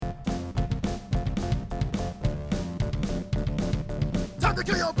Time to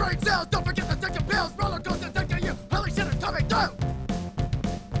kill your brain cells. Don't forget to take your pills. Roller coaster addicted you. Holy shit, it's coming through.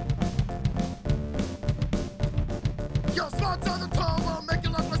 Your spots on the toe will make you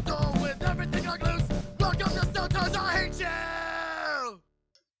look like stone with everything like loose. Welcome to Sometimes I Hate You.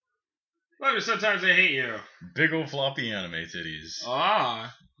 Welcome to Sometimes I Hate You. Big ol' floppy anime titties.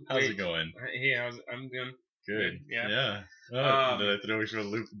 Ah. How's it going? Hey, I'm doing Good. Yeah. Oh, did I throw you for a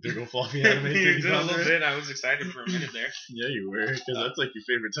loop? Big ol' floppy anime You titties did a on little there? bit. I was excited for a minute there. Yeah, you were, because that's like your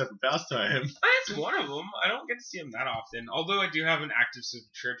favorite type of pastime. That's one of them. I don't get to see them that often. Although I do have an active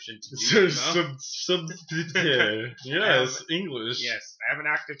subscription to Dujinmo. Yes, English. Yes, I have an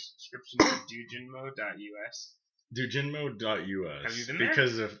active subscription to Dujinmo.us. Dujinmo.us. Have you been there?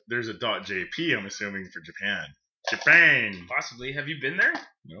 Because if there's a .jp, I'm assuming for Japan. Japan. Possibly. Have you been there?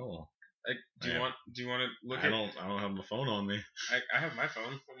 No. Do you want to look I don't have my phone on me. I have my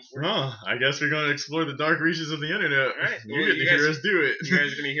phone. Well, I guess we're going to explore the dark reaches of the internet. All right. You get to hear us do it. You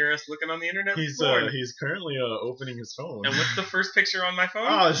guys are going to hear us looking on the internet? He's currently opening his phone. And what's the first picture on my phone?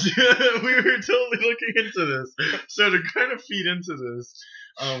 Oh, we were totally looking into this. So to kind of feed into this,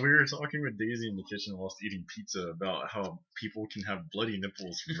 we were talking with Daisy in the kitchen whilst eating pizza about how people can have bloody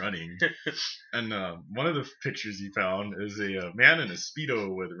nipples from running. And one of the pictures he found is a man in a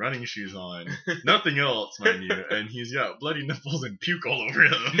Speedo with running shoes on. Nothing else, mind you. And he's got bloody nipples and puke all over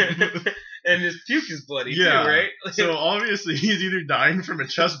him. And his puke is bloody too, Yeah. right? So obviously he's either dying from a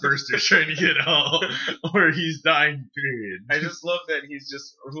chest burster trying to get out, or he's dying, period. I just love that he's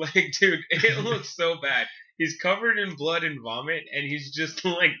just like, dude, it looks so bad. He's covered in blood and vomit, and he's just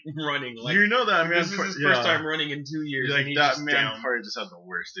like running. Like, you know that man. this is his first time running in 2 years. Like and he's that just man down. probably just had the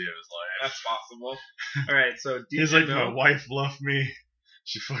worst day of his life. That's possible. All right, so He's like, my wife left me.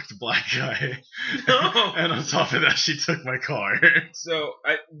 She fucked a black guy. No. And on top of that, she took my car. So,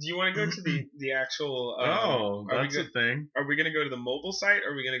 do you want to go to the actual? That's a thing. Are we gonna go to the mobile site,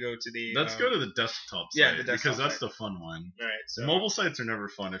 or are we gonna go to the? Let's go to the desktop site. Yeah, the desktop because that's site. the fun one. All right, so Mobile sites are never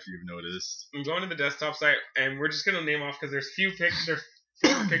fun if you've noticed. I'm going to the desktop site, and we're just gonna name off because there's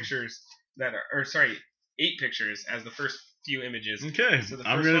four pictures that are, or sorry, 8 pictures as the first few images. Okay, So the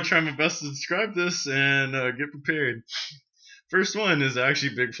I'm first gonna one- try my best to describe this and get prepared. First one is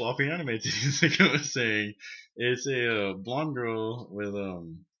actually big floppy anime titties, like I was saying. It's a blonde girl with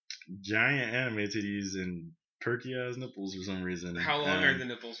giant anime titties and perky ass nipples for some reason. How long And are the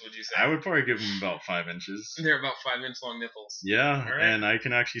nipples? Would you say? I would probably give them about 5 inches. They're about 5-inch long nipples. Yeah, All right. and I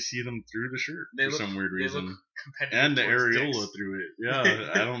can actually see them through the shirt They for look- some weird They reason. look competitive. And the towards areola dicks. through it.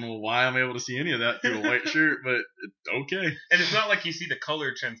 Yeah, I don't know why I'm able to see any of that through a white shirt, but okay. And it's not like you see the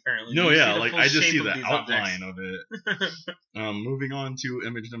color transparently. No, You yeah, see the like full I just shape see of the these outline objects. of it. Moving on to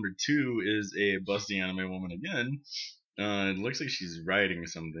image number 2 is a busty anime woman again. It looks like she's riding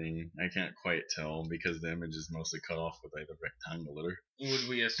something. I can't quite tell because the image is mostly cut off with like a rectangular. Would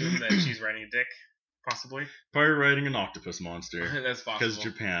we assume that she's riding a dick? Possibly. Probably riding an octopus monster That's possible. because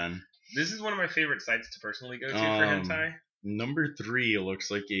Japan. This is one of my favorite sites to personally go to for Um, hentai. Number 3 looks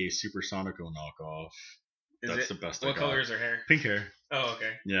like a Supersonico knockoff. Is That's it? the best I What got. color is her hair? Pink hair. Oh,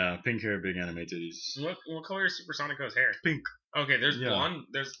 okay. Yeah, pink hair, big anime titties. What color is Supersonico's hair? Pink. Okay, there's Yeah. blonde.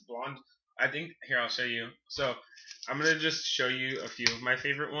 There's blonde. I think here I'll show you. So I'm gonna just show you a few of my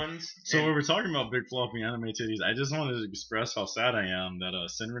favorite ones. So And- when we're talking about big floppy anime titties, I just wanted to express how sad I am that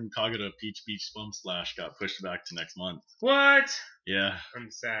Senran Kagura Peach Beach Swim Slash got pushed back to next month. what? Yeah,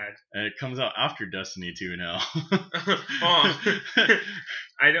 I'm sad. and it comes out after Destiny 2 now. Oh,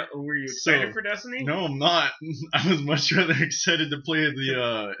 I don't. Were you excited So, for Destiny? No, I'm not. I was much rather excited to play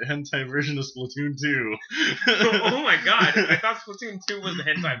the hentai version of Splatoon 2. Oh my god! I thought Splatoon 2 was the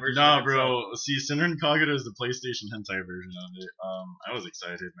hentai version. Nah, of it, bro. See, Senran Kagura is the PlayStation hentai version of it. I was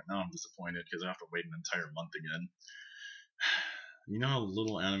excited, but now I'm disappointed because I have to wait an entire month again. You know how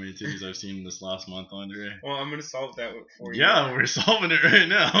little anime titties I've seen this last month, Andre? So. Well, I'm gonna solve that for you. Yeah, we're solving it right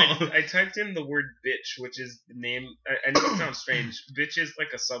now. I typed in the word bitch, which is the name. I know it sounds strange. Bitch is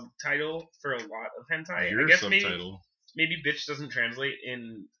like a subtitle for a lot of hentai. Your I guess subtitle. maybe bitch doesn't translate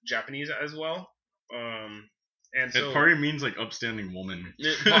in Japanese as well. And so It probably means like upstanding woman.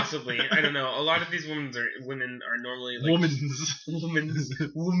 possibly, I don't know. A lot of these women are normally like Womans.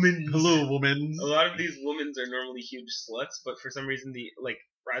 women. Hello, womans. A lot of these women are normally huge sluts, but for some reason,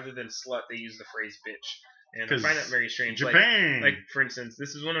 rather than slut, they use the phrase bitch, and I 'Cause find that very strange. Japan. Like for instance, this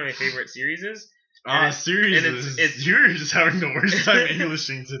is one of my favorite series. Series. and it's- You're just having the worst time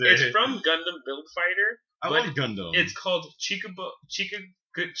Englishing today. It's from Gundam Build Fighter. I but love Gundam. It's called Chika.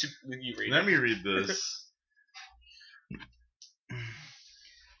 You read Let it. me read this.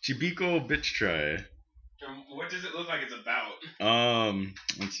 Chibiko bitch try. What does it look like it's about?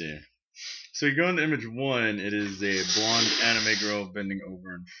 Let's see. So you go into image 1. It is a blonde anime girl bending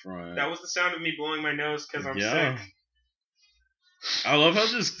over in front. That was the sound of me blowing my nose because I'm Yeah. sick. I love how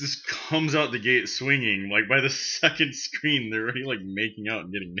this comes out the gate swinging. Like by the second screen, they're already like making out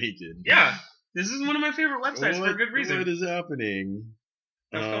and getting naked. Yeah, this is one of my favorite websites for a good reason. What is happening?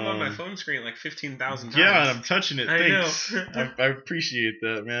 I've come on my phone screen like 15,000 times. Yeah, and I'm touching it. I Thanks. know. I appreciate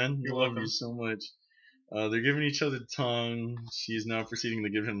that, man. You're I love welcome. you so much. They're giving each other tongue. She's now proceeding to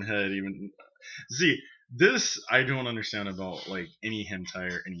give him head. Even see this, I don't understand about like any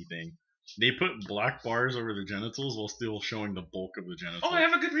hentai or anything. They put black bars over the genitals while still showing the bulk of the genitals. Oh, I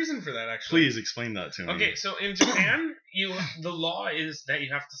have a good reason for that actually. Please explain that to me. Okay, so in Japan, the law is that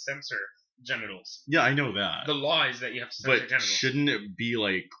you have to censor genitals. Yeah, I know that. The law is that you have to censor But genitals. shouldn't it be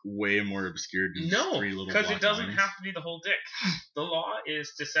like way more obscured than No, three little because black it doesn't lines? have to be the whole dick. The law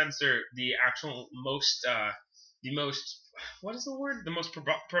is to censor the actual most, what is the word? The most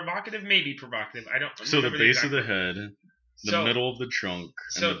provocative, maybe provocative. I don't. So the remember base exact of the word. head, the So, middle of the trunk,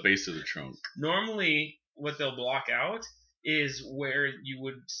 so- and the base of the trunk. Normally, what they'll block out is where you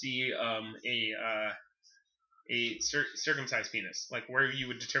would see a circumcised penis, like where you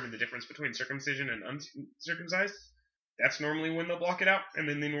would determine the difference between circumcision and uncircumcised. That's normally when they'll block it out, and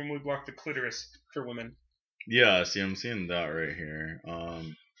then they normally block the clitoris for women. Yeah, see, I'm seeing that right here.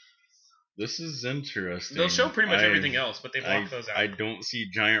 This is interesting. They'll show pretty much everything else, but they block those out. I don't see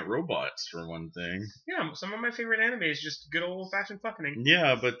giant robots for one thing. Yeah, some of my favorite anime is just good old fashioned fucking.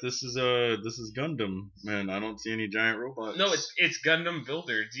 Yeah, but this is Gundam, man. I don't see any giant robots. No, it's Gundam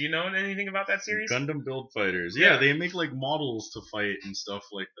Builder. Do you know anything about that series? Gundam Build Fighters. Yeah. Yeah, they make like models to fight and stuff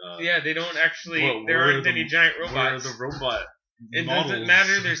like that. Yeah, they don't actually. But There where aren't are any the- giant Where are robots. the robot It models? doesn't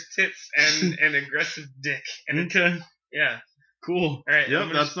matter. There's tits and an aggressive dick. And Okay, yeah. cool. All right, I'm Yep,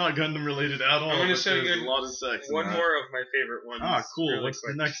 gonna that's not Gundam related at all. I'm gonna but show there's you a lot of sex. in One that. more of my favorite ones. Ah, cool. really What's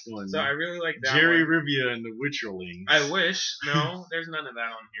quick. the next one? So I really like that Jerry one. Rivia and the Witcherlings. I wish. No, there's none of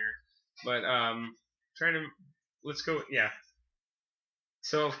that on here. But trying to let's go. Yeah.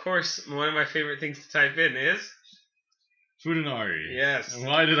 So of course, one of my favorite things to type in is Futanari. yes. And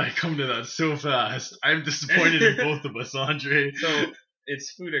why did I come to that so fast? I'm disappointed in both of us, Andre. So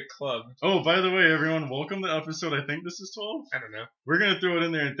it's Fuda Club. Oh, by the way, everyone, welcome to episode. I think this is 12. I don't know. We're gonna throw it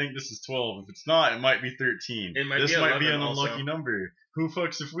in there and think this is 12. If it's not, it might be 13. It might this be might be 11 an unlucky also. number. Who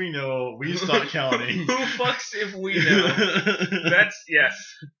fucks if we know? We start counting. Who fucks if we know? That's yes.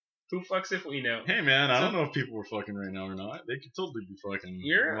 Who fucks if we know? Hey man, I So- don't know if people were fucking right now or not. They could totally be fucking.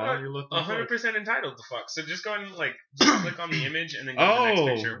 You're Why don't you let them fuck? 100% entitled to fuck. So just go and just click on the image and then go to the Oh,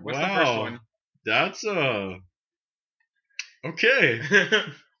 next picture. What's the wow. first That's okay.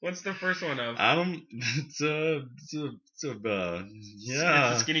 one? What's the first one of? Adam, it's a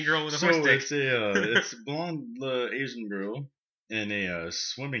yeah. It's a skinny girl with a So horse dick. it's a blonde Asian girl in a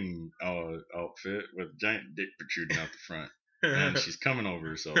swimming outfit with giant dick protruding out the front, and she's coming over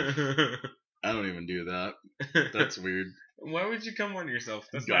herself. I don't even do that. That's weird. Why would you come on yourself?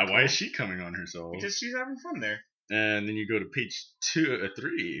 That's God, not why cool. is she coming on herself? Because she's having fun there. And then you go to page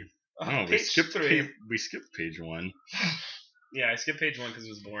 3. Oh, we Page skipped 3. we skipped page 1. Yeah, I skipped page 1 because it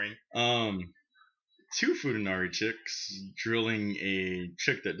was boring. 2 Futanari chicks drilling a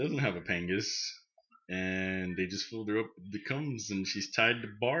chick that doesn't have a pangus, and they just filled her up with the cums, and she's tied to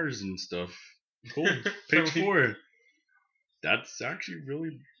bars and stuff. Cool. Page 4. That's actually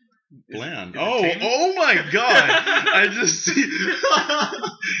really bland. is it tame? Oh my god! I just see.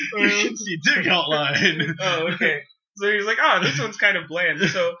 You can see dick outline. Oh, okay. So he's like, oh, this one's kind of bland.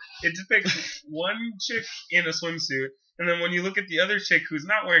 So it depicts one chick in a swimsuit, and then when you look at the other chick who's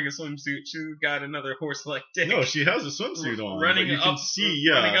not wearing a swimsuit, she's got another horse-like dick. No, she has a swimsuit on. running but you up, can see,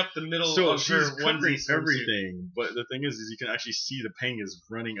 yeah. running up the middle So of her she's covering onesie swimsuit. everything, but the thing is you can actually see the pangas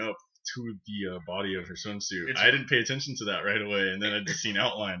running up to the body of her swimsuit. It's- I didn't pay attention to that right away, and then I just seen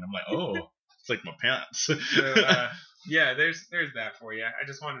outline. I'm like, oh, it's like my pants. So, yeah, there's that for you. I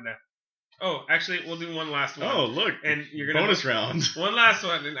just wanted to. Oh, actually, we'll do one last one. Oh, look, and you're gonna bonus round. One last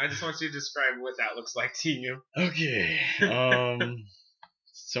one, and I just want you to describe what that looks like to you. Okay,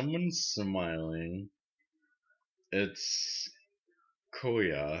 someone's smiling. It's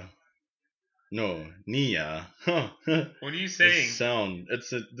Koya. No, Nia. Huh. What are you saying? The sound.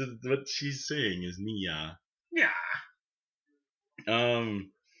 What she's saying is Nia. Yeah.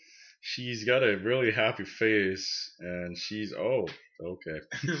 She's got a really happy face, and she's okay.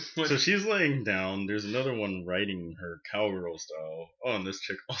 What- So she's laying down. There's another one riding her cowgirl style. Oh, and this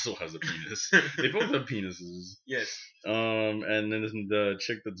chick also has a penis. They both have penises. yes. And then the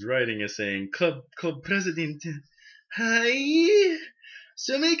chick that's riding is saying, "Club President, hi,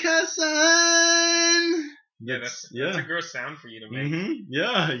 Sumika-san." That's a gross sound for you to make. Mm-hmm.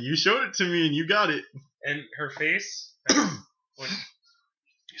 Yeah, you showed it to me and you got it. And her face.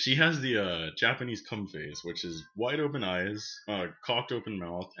 She has the Japanese cum face, which is wide open eyes, cocked open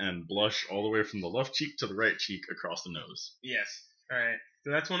mouth, and blush all the way from the left cheek to the right cheek across the nose. Yes. All right. So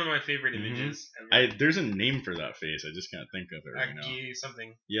that's one of my favorite images. There's a name for that face. I just can't think of it right now.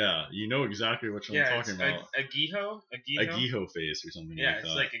 Something. Yeah, you know exactly what I'm talking about. A giho? A giho face or something like that. Yeah,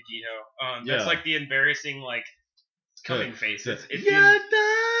 it's like a giho. That's like the embarrassing, like, coming face. It's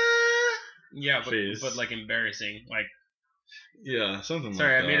but like embarrassing. Like, yeah, something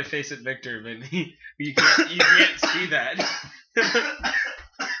sorry, like that. I made a face at Victor, but you can't see that.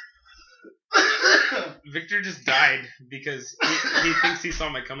 Victor just died because he thinks he saw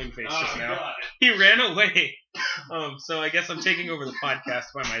my coming face just now. God. He ran away. So I guess I'm taking over the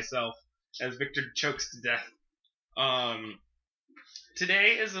podcast by myself as Victor chokes to death.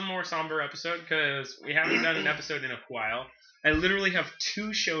 Today is a more somber episode because we haven't done an episode in a while. I literally have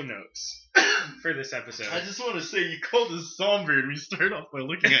 2 show notes for this episode. I just want to say, you called us somber and we start off by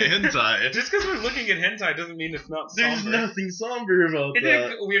looking at hentai. Just because we're looking at hentai doesn't mean it's not somber. There's nothing somber about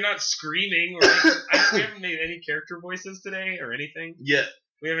that. We're not screaming or anything. We haven't made any character voices today or anything. Yeah.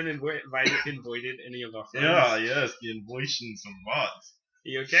 We haven't invited any of our friends. Yeah, yes, the invoicing some bots.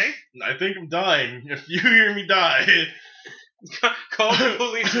 You okay? I think I'm dying. If you hear me die... Call the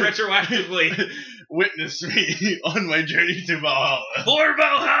police retroactively. Witness me on my journey to Valhalla. For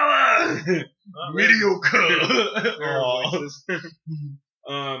Valhalla! Mediocre.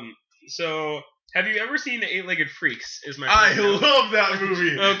 So, have you ever seen The Eight-Legged Freaks? I love that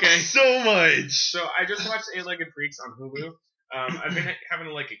movie. Okay. So much. So, I just watched Eight-Legged Freaks on Hulu. I've been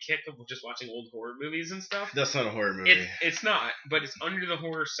having like a kick of just watching old horror movies and stuff. That's not a horror movie. It's not, but it's under the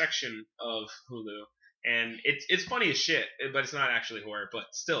horror section of Hulu. And it's funny as shit, but it's not actually horror, but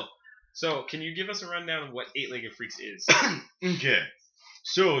still. So, can you give us a rundown of what Eight-Legged Freaks is? Okay.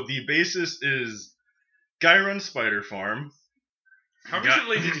 So, the basis is Guy Runs Spider Farm. How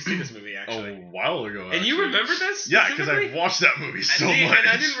recently did you see this movie, actually? A while ago, actually. And you remember this? Yeah, because I've watched that movie so much. And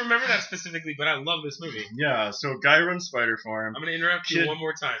I didn't remember that specifically, but I love this movie. Yeah, so Guy Runs Spider Farm. I'm going to interrupt you one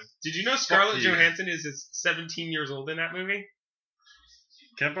more time. Did you know Scarlett Johansson is 17 years old in that movie?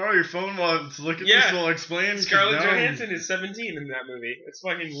 Can I borrow your phone to look at this while I explain? Scarlett Johansson is 17 in that movie. It's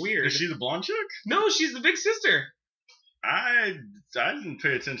fucking weird. Is she the blonde chick? No, she's the big sister. I didn't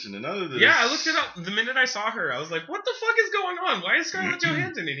pay attention to none of this. Yeah, I looked it up. The minute I saw her, I was like, what the fuck is going on? Why is Scarlett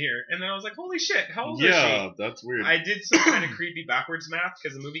Johansson in here? And then I was like, holy shit, how old is she? Yeah, that's weird. I did some kind of creepy backwards math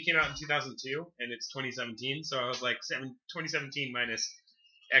because the movie came out in 2002 and it's 2017. So I was like, 2017 minus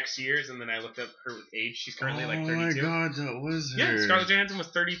X years, and then I looked up her age. She's currently like 32. Oh my god, that was her. Yeah, Scarlett Johansson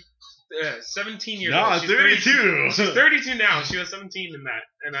was 17 years old. She's 32. She's 32 now. She was 17 in that,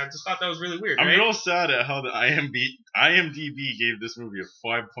 and I just thought that was really weird. I'm real sad at how the IMDb gave this movie a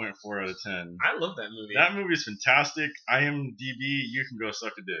 5.4 out of 10. I love that movie. That movie is fantastic. IMDb, you can go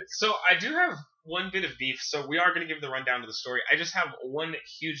suck a dick. So I do have one bit of beef. So we are going to give the rundown of the story. I just have one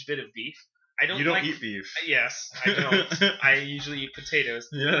huge bit of beef. You don't eat beef. Yes, I don't. I usually eat potatoes.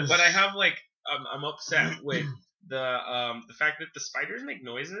 Yes. But I have I'm upset with the fact that the spiders make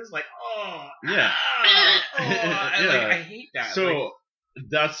noises like yeah. I hate that. So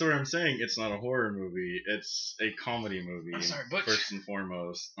that's what I'm saying. It's not a horror movie. It's a comedy movie. I'm sorry, Butch. First and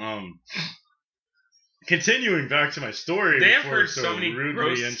foremost. Continuing back to my story. They have heard so many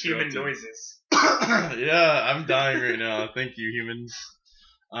gross human noises. Yeah, I'm dying right now. Thank you, humans.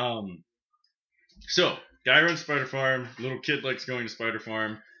 So, Guy Runs Spider Farm. Little kid likes going to Spider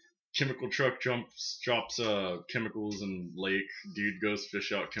Farm. Chemical truck drops chemicals in lake. Dude goes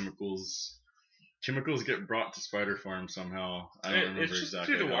fish out chemicals. Chemicals get brought to Spider Farm somehow. I don't remember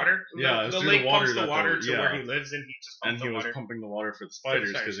exactly. Through the water. Yeah, the lake pumps the water to where he lives, and he just pumps the water. Was pumping the water for the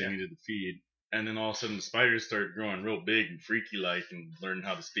spiders because they needed to feed. And then all of a sudden, the spiders started growing real big and freaky-like and learned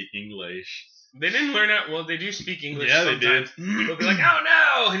how to speak English. They didn't learn that. Well, they do speak English. Yeah, sometimes. They did. They'll be like, "Oh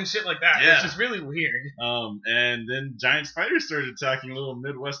no!" and shit like that. Yeah. Which is really weird. And then giant spiders started attacking a little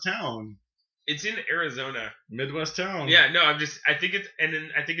Midwest town. It's in Arizona. Midwest town. Yeah, no, I think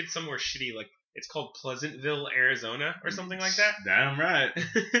it's somewhere shitty. Like it's called Pleasantville, Arizona, or something like that. Damn right.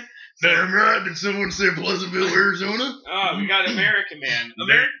 Damn right. Did someone say Pleasantville, Arizona? Oh, we got American Man.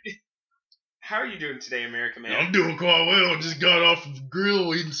 How are you doing today, American Man? I'm doing quite well. Just got off the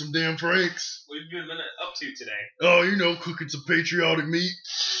grill eating some damn Franks. What have you been up to today? Oh, cooking some patriotic meat.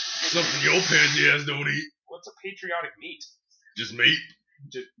 Something your pansy ass don't eat. What's a patriotic meat? Just meat.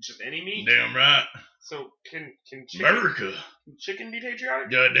 Just any meat? Damn right. So can chicken be patriotic?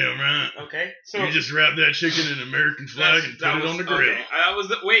 Goddamn right. Okay. So you just wrap that chicken in an American flag and put it on the grill. Okay.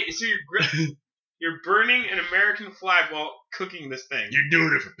 So You're burning an American flag while cooking this thing. You're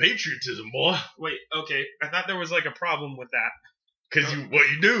doing it for patriotism, boy. Wait, okay. I thought there was like a problem with that. Because what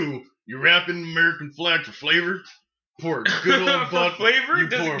you do, you're wrapping the American flag for flavor. Pour a good old For flavor?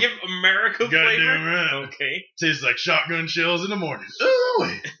 Does it give America flavor? Goddamn right. Okay. Tastes like shotgun shells in the morning.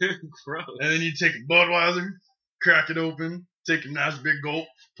 Ooh. Gross. And then you take a Budweiser, crack it open, take a nice big gulp,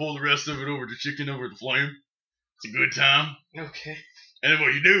 pull the rest of it over the chicken over the flame. It's a good time. Okay. And then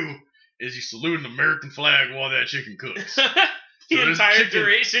what you do is you salute an American flag while that chicken cooks. The entire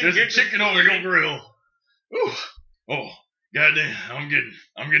duration. There's a chicken over your grill. Ooh. Oh, goddamn. I'm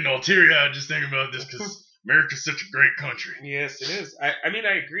getting all teary-eyed just thinking about this because America's such a great country. Yes, it is. I mean,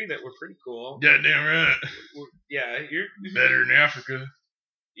 I agree that we're pretty cool. Goddamn right. Yeah, you're Better than Africa.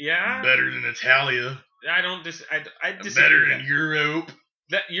 Yeah. Better than Italia. I disagree. Better than Europe.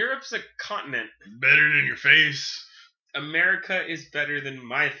 That Europe's a continent. Better than your face. America is better than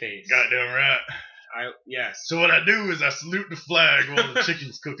my face. Goddamn right. Yes. So what I do is I salute the flag while the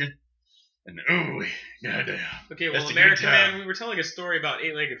chicken's cooking. And ooh, goddamn. Okay, well, That's a American good time. Man, we were telling a story about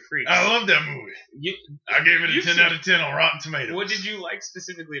Eight-Legged Freaks. I love that movie. I gave it a 10 out of 10 on Rotten Tomatoes. What did you like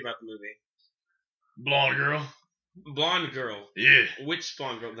specifically about the movie? Blonde girl. Blonde girl. Yeah. Which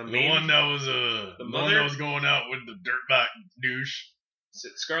blonde girl? The one that was the one mother? that was going out with the dirtbag douche.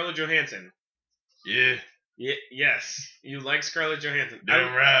 Scarlett Johansson. Yeah. Yes. You like Scarlett Johansson.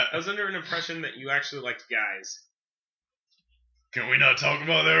 Damn right. I was under an impression that you actually liked guys. Can we not talk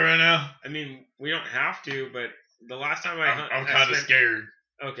about that right now? I mean, we don't have to, but the last time I'm kind of scared.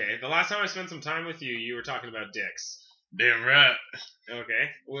 Okay, the last time I spent some time with you, you were talking about dicks. Damn right. Okay.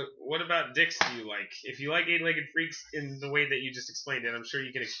 What about dicks do you like? If you like Eight-Legged Freaks in the way that you just explained it, I'm sure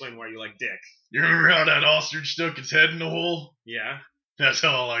you can explain why you like dick. You remember how that ostrich stuck its head in the hole? Yeah. That's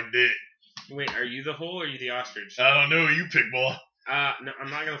how I like dick. Wait, are you the hole or are you the ostrich? I don't know. You pick, boy. No, I'm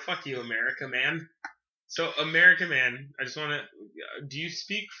not gonna fuck you, America Man. So, America Man, I just want to... do you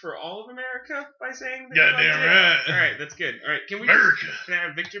speak for all of America by saying that? Goddamn right. Alright, that's good. Alright, can America. Can I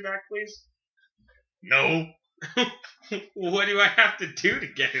have Victor back, please? No. What do I have to do to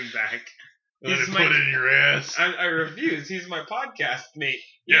get him back? Let it put it in your ass. I refuse. He's my podcast mate.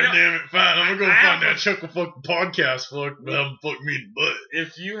 God damn it. Fine. I'm going to go find that Chuckle Fucking podcast fuck, but have him fuck me in the butt.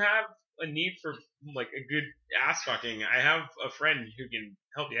 If you have a need for like a good ass fucking, I have a friend who can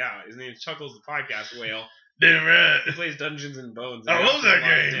help you out. His name's Chuckles the Podcast Whale. Damn right. He plays Dungeons and Bones. I love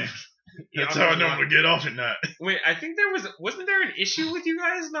that game. That's how I know I'm going to get off at night. Wait, I think wasn't there an issue with you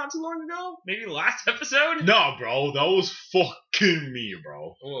guys not too long ago? Maybe last episode? No, bro. That was fucking me,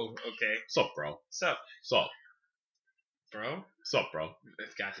 bro. Oh, okay. Sup, bro? Sup? Sup? Bro? Sup, bro?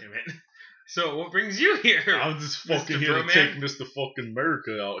 God damn it. So, what brings you here? I'm just fucking here to take Mr. fucking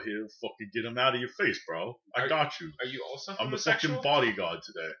America out here. Fucking get him out of your face, bro. I got you. Are you also I'm the homosexual? fucking bodyguard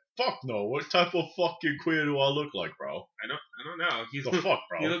today. Fuck no. What type of fucking queer do I look like, bro? I don't know. The fuck,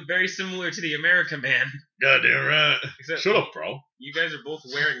 bro? You look very similar to the American Man. Goddamn right. Except shut up, bro. You guys are both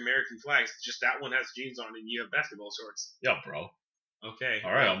wearing American flags. Just that one has jeans on and you have basketball shorts. Yeah, bro. Okay.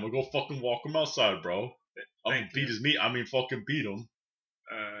 Alright, I'm gonna go fucking walk him outside, bro. I'm gonna beat his meat. I mean, fucking beat him.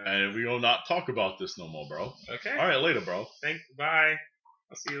 And we will not talk about this no more, bro. Okay. Alright, later, bro. Bye.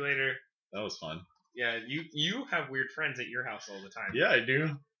 I'll see you later. That was fun. Yeah, you have weird friends at your house all the time. Yeah, I do.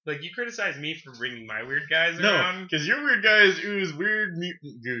 Like, you criticize me for bringing my weird guys No, around. because your weird guys ooze weird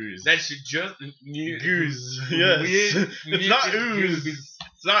mutant goose. That should just... Goose. Yes. It's not ooze.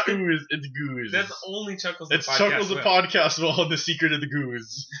 It's not ooze, it's goose. That's only Chuckles the Podcast. It's Chuckles the Podcast Well, the secret of the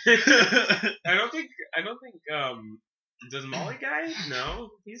goose. I don't think, does Molly guy?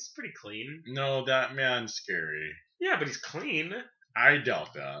 No, he's pretty clean. No, that man's scary. Yeah, but he's clean. I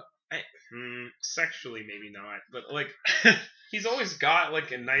doubt that. Sexually, maybe not. But, like, he's always got,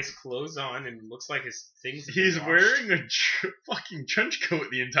 like, a nice clothes on and looks like his things He's wearing a fucking trench coat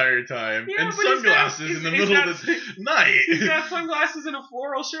the entire time. Yeah, and sunglasses in the middle of the night. He's got sunglasses and a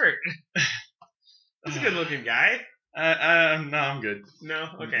floral shirt. That's a good looking guy. No, I'm good. No?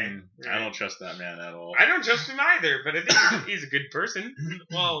 Okay. I don't trust that man at all. I don't trust him either, but I think he's a good person.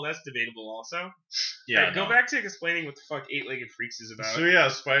 Well, that's debatable also. Yeah. Right, go back to explaining what the fuck Eight-Legged Freaks is about. So yeah,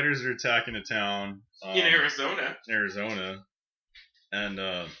 spiders are attacking a town. In Arizona.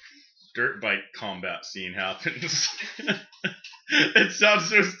 And dirt bike combat scene happens. It sounds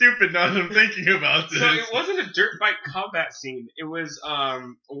so stupid now that I'm thinking about this. So it wasn't a dirt bike combat scene. It was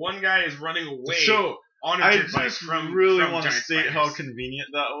one guy is running away. So on a dirt bike I really want to state how convenient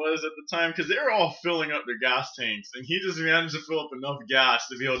that was at the time, because they were all filling up their gas tanks, and he just managed to fill up enough gas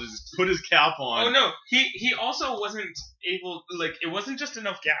to be able to just put his cap on. Oh no, he also wasn't able, like, it wasn't just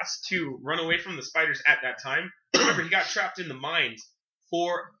enough gas to run away from the spiders at that time. Remember, he got trapped in the mines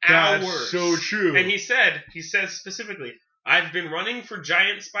for That's hours. so true. And he says specifically, I've been running for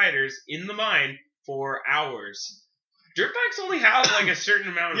giant spiders in the mine for hours. Dirt bikes only have like a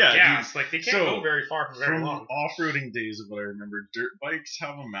certain amount of Yeah, gas. Like they can't so, go very far for very From long. off-roading days of what I remember, dirt bikes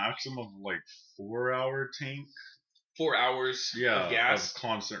have a maximum of like 4-hour tank. 4 hours of gas. Of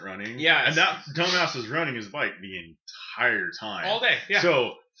constant running. Yeah, And that dumbass was running his bike the entire time. All day. Yeah.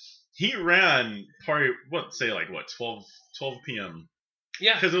 So he ran probably 12 p.m.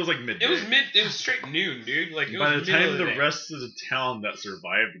 Yeah. Because it was like midday. It was straight noon, dude. Like it By was the middle time of the the day. rest of the town that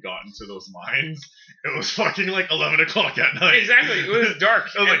survived got into those mines, it was fucking like 11 o'clock at night. Exactly. It was dark,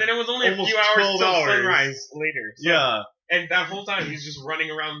 It was and then it was only a almost few hours 12 till hours. sunrise later. So, Yeah, And that whole time he's just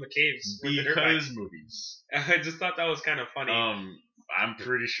running around the caves with the dirt bike. because movies. I just thought that was kind of funny. I'm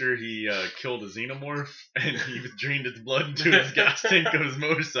pretty sure he killed a xenomorph and he drained its blood into his gas tank of his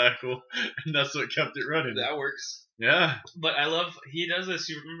motorcycle, and that's what kept it running. That works. Yeah. But I love he does a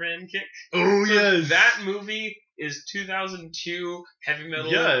Superman kick. Oh So yes. That movie is 2002 Heavy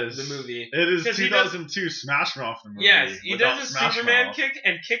Metal. Yes. The movie. It is 'Cause he 2002 Smash Mouth the movie. Yes, he without does a Smash Superman Mouth. kick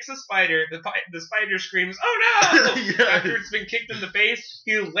and kicks a spider. The spider screams, "Oh no!" Yes. After it's been kicked in the face,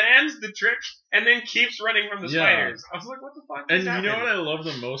 he lands the trick and then keeps running from the Yeah. spiders. I was like, "What the fuck?" And just you know happened? what I love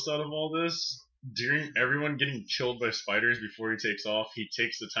the most out of all this? During everyone getting killed by spiders before he takes off, he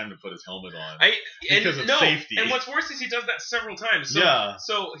takes the time to put his helmet on. Because of safety. And what's worse is he does that several times. So, Yeah.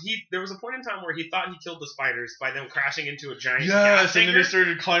 So there was a point in time where he thought he killed the spiders by them crashing into a giant gas Yes, tanker. and then they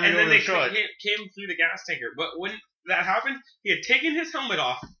started climbing and then over they the truck. came through the gas tanker. But when that happened, he had taken his helmet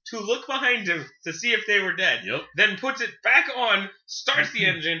off to look behind him to see if they were dead. Yep. Then puts it back on, starts the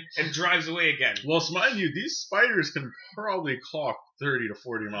engine, and drives away again. Well, mind you, these spiders can probably clock 30 to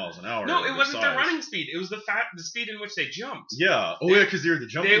 40 miles an hour. No, at it wasn't their their size. running speed. It was the speed in which they jumped. Yeah. Oh, yeah, because they were the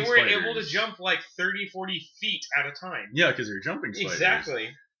jumping They were spiders. able to jump like 30, 40 feet at a time. Yeah, because they're jumping spiders. Exactly.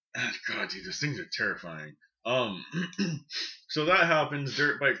 God, dude, those things are terrifying. So that happens.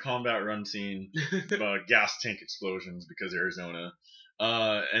 Dirt bike combat run scene. Gas tank explosions because Arizona.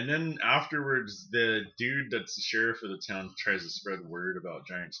 And then afterwards, the dude that's the sheriff of the town tries to spread word about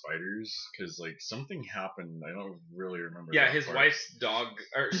giant spiders because like something happened. I don't really remember. Yeah, that his part.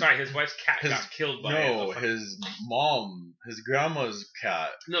 his wife's cat His- got killed by No, it. his mom, his grandma's cat.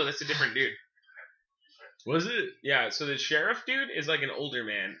 No, that's a different dude. Was it? Yeah, so the sheriff dude is like an older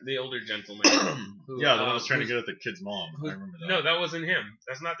man, the older gentleman. who, Yeah, the one that was trying to who's- get at the kid's mom. I remember that. No, that wasn't him.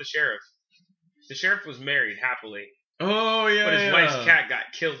 That's not the sheriff. The sheriff was married happily, Oh yeah, but his yeah. wife's cat got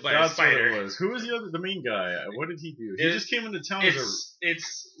killed by That's a spider. what it was. Who was the main guy? What did he do? He It- just came into town as It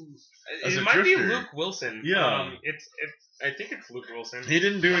a might be drifter. Luke Wilson. Yeah. I think it's Luke Wilson. he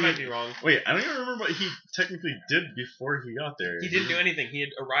didn't do I might anything. be wrong. Wait, I don't even remember what he technically did before he got there. He didn't do anything. He had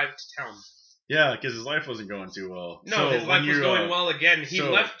arrived to town. Yeah, because his life wasn't going too well. No, So his life when was you, going well again. He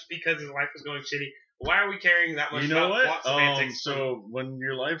so- left because his life was going shitty. Why are we caring that much You know about what? plot semantics? So when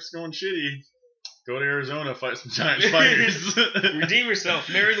your life's going shitty, go to Arizona, fight some giant spiders. Redeem yourself.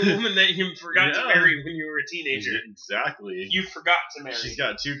 Marry the woman that you forgot to Yeah. marry when you were a teenager. Exactly. You forgot to marry. She's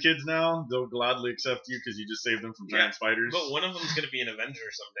got 2 kids now. They'll gladly accept you because you just saved them from Yeah, giant spiders. But one of them's going to be an Avenger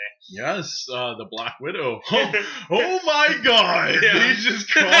someday. Yes, the Black Widow. Oh my God! Yeah. They just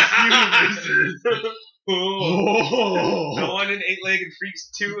crossed universes. Oh. Go Oh, on in 8-Legged Freaks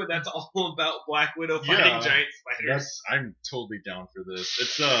 2, and that's all about Black Widow fighting Yeah. giant spiders. I'm totally down for this.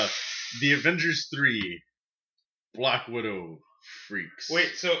 It's the Avengers 3, Black Widow Freaks.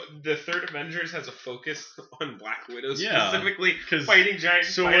 Wait, so the third Avengers has a focus on Black Widow Yeah, specifically 'cause- fighting giant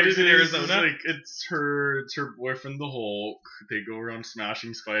So what spiders it in is Arizona? like it's her boyfriend the Hulk. They go around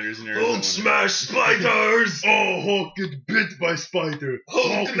smashing spiders in Arizona. spiders! Oh, Hulk gets bit by spider.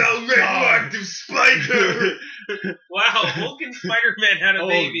 Hulk, now radioactive spider! Wow, Hulk and Spider-Man had a Oh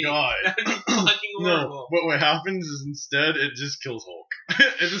baby. God. That'd be fucking No, horrible. but what happens is instead it just kills Hulk.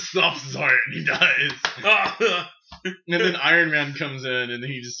 It just stops his heart and he dies. And then Iron Man comes in and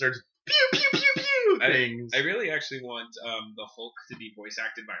he just starts pew pew pew pew things. I really actually want the Hulk to be voice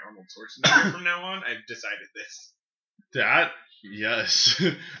acted by Arnold Schwarzenegger from now on. I've decided this. That yes,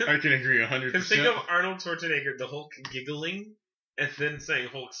 I can agree 100%. Because think of Arnold Schwarzenegger, the Hulk giggling, and then saying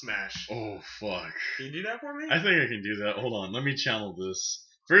Hulk smash. Oh fuck! Can you do that for me? I think I can do that. Hold on, let me channel this.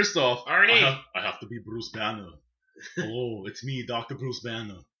 First off, Arnie! I have to be Bruce Banner. Hello, it's me, Dr. Bruce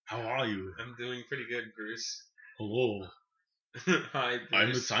Banner. How are you? I'm doing pretty good, Bruce. Hello, Hi, Bruce.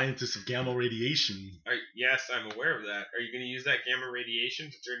 I'm the scientist of gamma radiation. Yes, I'm aware of that. Are you going to use that gamma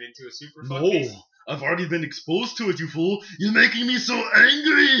radiation to turn into a super No, fuckies? I've already been exposed to it, you fool. You're making me so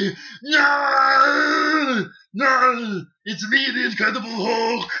angry. No! No, it's me, the Incredible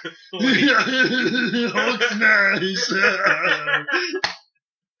Hulk. Like, Hulk smash.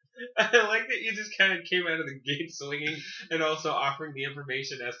 I like that you just kind of came out of the gate swinging and also offering the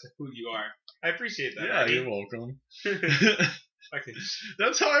information as to who you are. I appreciate that. Yeah, Arnie. you're welcome. Fucking-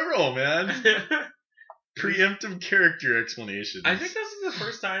 That's how I roll, man. Preemptive character explanations. I think this is the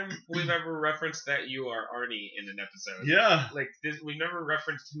first time we've ever referenced that you are Arnie in an episode. Yeah. Like we've never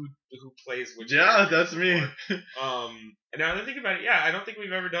referenced who plays which. Yeah, character that's me. before. And now that I think about it, yeah, I don't think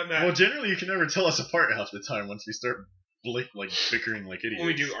we've ever done that. Well, generally, you can never tell us apart half the time once we start bickering like idiots. When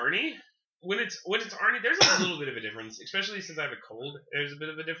we do Arnie, when it's Arnie, there's a little bit of a difference, especially since I have a cold. There's a bit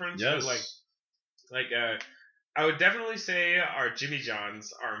of a difference. Yes. But I would definitely say our Jimmy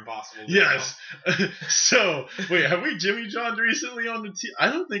Johns are impossible. to Yes. So, wait, have we Jimmy John'd recently on the team?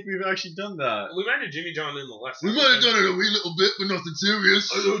 I don't think we've actually done that. know. We might have Jimmy John in the last. We might have done it a wee little bit, but nothing serious.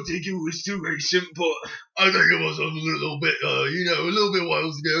 I don't think it was too recent, but I think it was a little bit, a little bit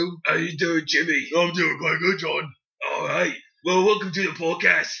whiles ago. how you doing, Jimmy? I'm doing quite good, John. All right. Well, welcome to the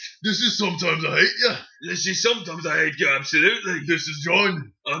podcast. This is Sometimes I Hate Ya. This is Sometimes I Hate You, absolutely. This is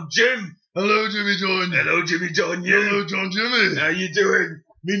John. I'm Jim. Hello, Jimmy John. Hello, Jimmy John. Hello, John Jimmy. How you doing?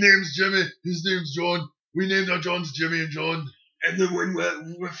 Me name's Jimmy. His name's John. We named our Johns Jimmy and John. And then when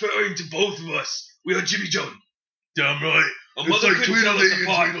we're referring to both of us, we are Jimmy John. Damn right. Our It's mother like couldn't tell us Tweedledee and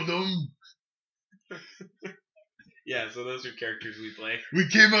apart. Tweedledum. Yeah, so those are characters we play. We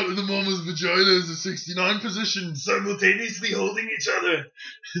came out of the mama's vagina as a 69 position. Simultaneously holding each other.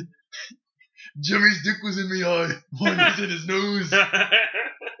 Jimmy's dick was in me eye. Mine was in his nose.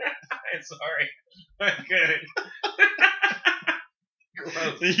 I'm sorry. Good.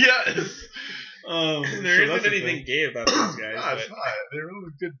 Gross. Yes. There isn't anything gay about those guys. No, it's but- not. They're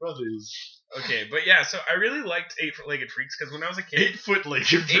really good brothers. Okay, but yeah, so I really liked 8-Foot-Legged Freaks because when I was a kid, 8-foot-legged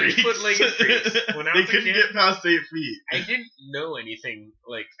freaks. 8-Foot-Legged Freaks. When I They was a couldn't kid, get past 8 feet. I didn't know anything.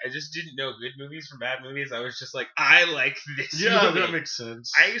 Like, I just didn't know good movies from bad movies. I was just like, I like this Yeah, movie. that makes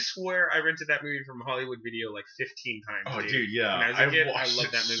sense. I swear I rented that movie from Hollywood Video like 15 times. Oh, dude, yeah. When I was a kid, I watched loved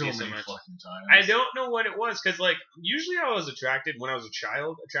it that movie so so many much. fucking times. I don't know what it was because, like, usually I was attracted when I was a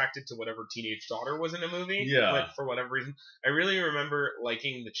child, attracted to whatever teenage daughter was in a movie. Yeah. Like, for whatever reason, I really remember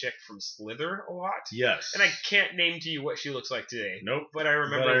liking the chick from Slither a lot. Yes. And I can't name to you what she looks like today. Nope. But I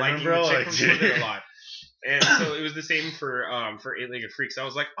remember liking the chick from Slither a lot. And so it was the same for 8-Legged Freaks. I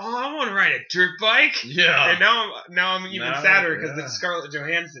was like, oh, I want to ride a dirt bike. Yeah. And now I'm even Now, sadder because yeah. it's Scarlett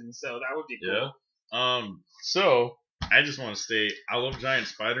Johansson. So that would be cool. Yeah. So I just want to state I love giant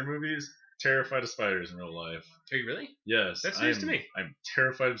spider movies. Terrified of spiders in real life. Are you really? Yes. That's news to me. I'm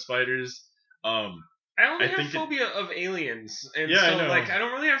terrified of spiders. I only I have think it- phobia of aliens, and Yeah, I so know. like I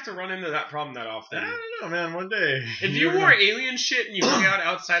don't really have to run into that problem that often. I don't know, man. One day. If you never wore know. alien shit and you hung out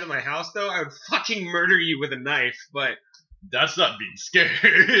outside of my house, though, I would fucking murder you with a knife. But That's not being scared.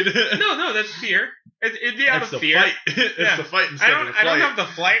 no, that's fear. It'd be out That's of the fear. fight. It's Yeah. the fight instead of the I flight. don't have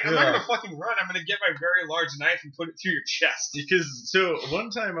the flight. I'm not Yeah. gonna fucking run. I'm gonna get my very large knife and put it through your chest. Because so one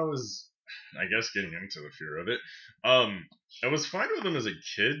time I was, I guess, getting into the fear of it. I was fine with them as a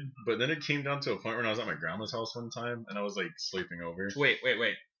kid, but then it came down to a point when I was at my grandma's house one time, and I was like sleeping over. Wait.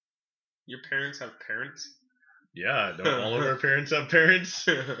 Your parents have parents? Yeah, don't all of our parents have parents?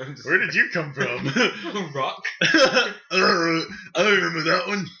 Where did you come from? Rock? I remember that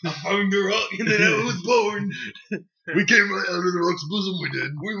one. I found a rock and then I was born. We came right out of the rock's bosom, we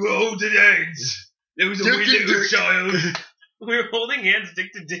did. We were holding hands. There was a Dick wee to little dick. child. We were holding hands,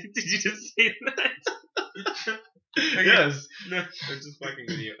 dick to dick. Did you just say that? Okay. Yes. No, I'm just fucking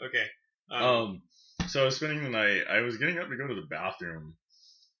with you. Okay. So I was spending the night. I was getting up to go to the bathroom,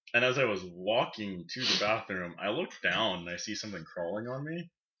 and as I was walking to the bathroom, I looked down and I see something crawling on me,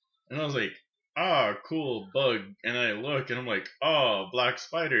 and I was like, "Ah, cool bug." And I look and I'm like, "Oh, black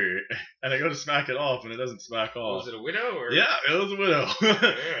spider," and I go to smack it off, and it doesn't smack off. Was it a widow or? Yeah, it was a widow.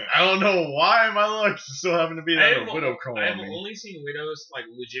 Yeah. I don't know why my luck still happened to be that I have a widow crawling I've on me. only seen widows like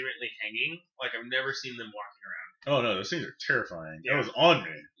legitimately hanging. Like I've never seen them walking around. Oh no, those things are terrifying. Yeah. It was on me.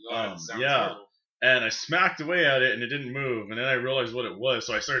 Oh, that sounds yeah. horrible. And I smacked away at it, and it didn't move. And then I realized what it was,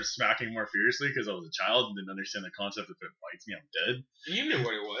 so I started smacking more furiously because I was a child and didn't understand the concept. If it bites me, I'm dead. You knew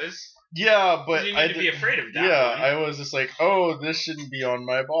what it was. Yeah, but you didn't need to be afraid of that. Yeah, one. I was just like, oh, this shouldn't be on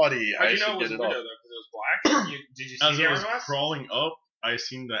my body. How'd I you know should it was get a it widow off. though? Because it was black. Did you see As the it was hourglass? crawling up, I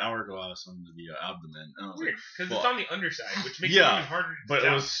seen the hourglass on the abdomen. And I was Weird, like, because well, it's on the underside, which makes yeah, it even harder to but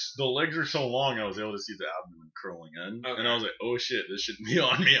tell. it was the legs are so long, I was able to see the abdomen curling in, Okay. and I was like, "Oh shit, this shouldn't be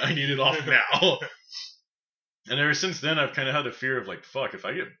on me. I need it off now." And ever since then, I've kind of had a fear of like, fuck, if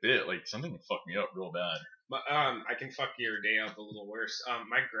I get bit, like something will fuck me up real bad. I can fuck your day up a little worse.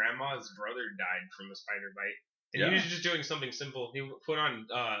 My grandma's brother died from a spider bite, and he was just doing something simple. He put on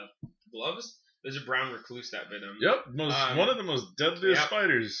gloves. There's a brown recluse that bit him. Yep, one of the most deadliest yep.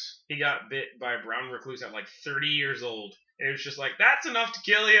 spiders. He got bit by a brown recluse at like 30 years old. And it was just like, that's enough to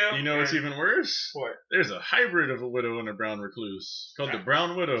kill you. You know what's even worse? What? There's a hybrid of a widow and a brown recluse called the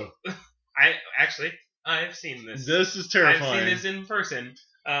brown widow. I've seen this. This is terrifying. I've seen this in person.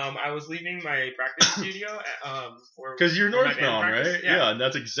 I was leaving my practice studio. Because you're northbound, right? Yeah, and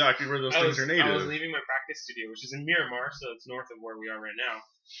that's exactly where those things are native. I was leaving my practice studio, which is in Miramar, so it's north of where we are right now.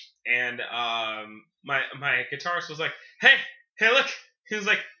 And my guitarist was like, hey, look. He was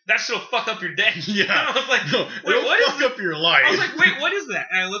like, that shit'll fuck up your day. Yeah. And I was like, no, wait, what fuck up your life. I was like, wait, what is that?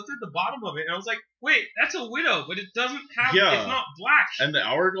 And I looked at the bottom of it, and I was like, wait, that's a widow, but it doesn't have, it's not black. And the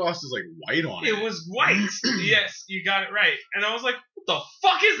hourglass is like white on it. It was white. Yes, you got it right. And I was like, what the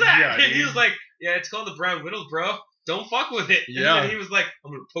fuck is that? Yeah, and he was like, yeah, it's called the brown widow, bro. Don't fuck with it. And then he was like,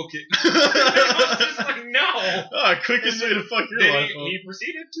 I'm going to poke it. I was just like, no. Quickest way to fuck your life up. He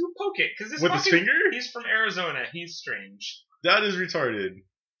proceeded to poke it. With his finger? He's from Arizona. He's strange. That is retarded.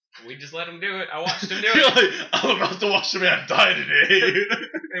 We just let him do it. I watched him do You're it. like, I'm about to watch a man die today.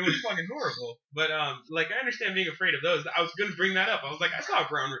 It was fucking horrible. But I understand being afraid of those. I was gonna bring that up. I was like, I saw a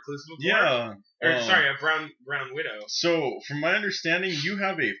brown recluse before. Yeah. A brown widow. So, from my understanding, you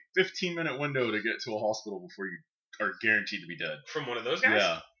have a 15-minute window to get to a hospital before you are guaranteed to be dead. From one of those guys?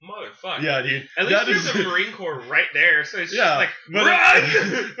 Yeah. Motherfucker. Yeah, dude. At least there's a Marine Corps right there, so it's just like, but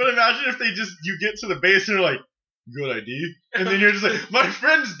run! But imagine if you get to the base and they're like, you got ID? And then you're just like, my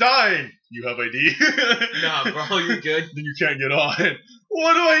friend's dying. You have ID? Nah, bro, you're good. Then you can't get on.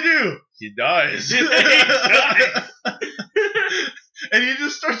 What do I do? He dies. He dies. And he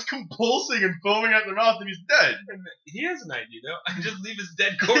just starts convulsing and foaming at the mouth, and he's dead. He has an ID, though. I just leave his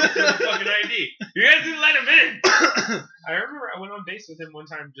dead corpse with a fucking ID. You guys didn't let him in. I remember I went on base with him one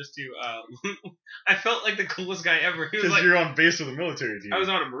time just to, I felt like the coolest guy ever. He was Because like, you're on base with the military, dude. I was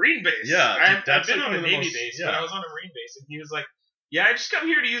on a Marine base. Yeah, I've been on a Navy base, but I was on a Marine base, and he was like, yeah, I just come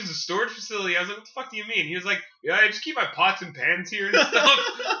here to use the storage facility. I was like, what the fuck do you mean? He was like, yeah, I just keep my pots and pans here and stuff.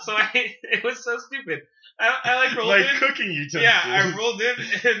 So it was so stupid. I like rolled in. Like cooking utensils. Yeah, I rolled in,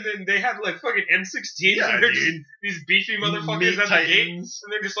 and then they had like fucking M16s, yeah, and they're just these beefy motherfuckers at the gate, and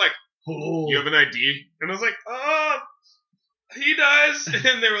they're just like, you have an ID? And I was like, he does.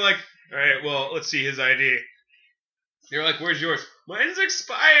 And they were like, all right, well, let's see his ID. They were like, where's yours? Mine's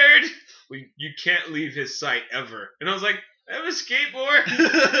expired. Well, you can't leave his site ever. And I was like, I have a skateboard.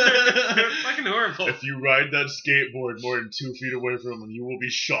 It's fucking horrible. If you ride that skateboard more than 2 feet away from him, you will be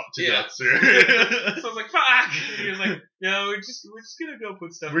shot to death, sir. So I was like, fuck. And he was like, no, we're just gonna go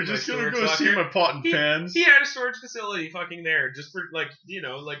put stuff. We're just gonna go see my pot and pans. He had a storage facility fucking there, just for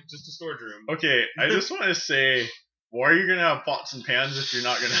just a storage room. Okay, I just want to say, why are you gonna have pots and pans if you're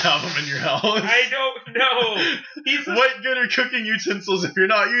not gonna have them in your house? I don't know. What good are cooking utensils if you're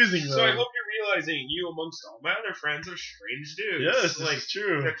not using them? So I hope you're realizing you, amongst all my other friends, are strange dudes. Yes, like, it's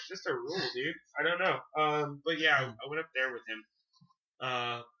true. That's just a rule, dude. I don't know. But yeah, I went up there with him.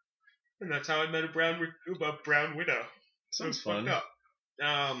 And that's how I met a brown widow. Sounds fun.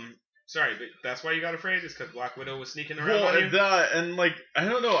 Sorry, but that's why you got afraid, is because Black Widow was sneaking around. Well, that, and like, I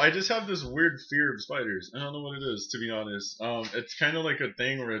don't know, I just have this weird fear of spiders. I don't know what it is, to be honest. It's kind of like a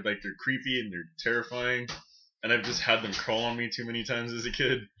thing where like they're creepy and they're terrifying, and I've just had them crawl on me too many times as a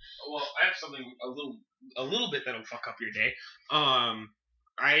kid. Well, I have something a little bit that'll fuck up your day.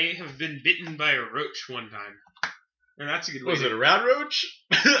 I have been bitten by a roach one time. And that's a good way. Was it a rat roach?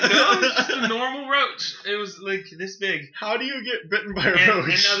 No, it was just a normal roach. It was like this big. How do you get bitten by a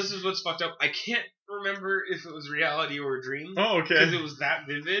roach? And now this is what's fucked up. I can't remember if it was reality or a dream. Oh, okay. Because it was that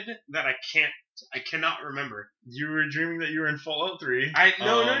vivid that I cannot remember. You were dreaming that you were in Fallout 3.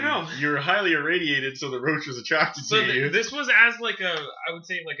 No. You were highly irradiated, so the roach was attracted to you. This was as I would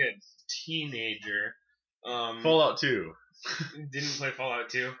say like a teenager. Fallout 2. Didn't play Fallout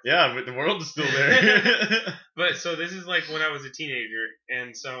 2. Yeah, but the world is still there. But so this is like when I was a teenager,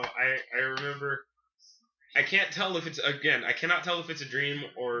 and so I remember. I cannot tell if it's a dream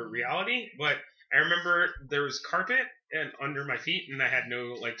or reality, but I remember there was carpet and under my feet, and I had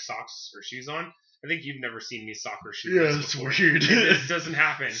no like socks or shoes on. I think you've never seen me sock or shoes. Yeah, that's weird. It doesn't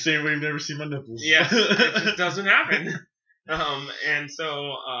happen. Same way you've never seen my nipples. Yeah, it just doesn't happen. And so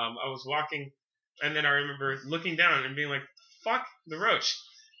I was walking, and then I remember looking down and being like, fuck the roach.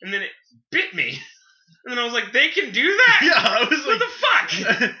 And then it bit me. And then I was like, they can do that? Yeah, I was what the fuck?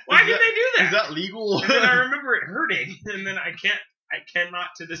 Why can they do that? Is that legal? And then I remember it hurting. And then I cannot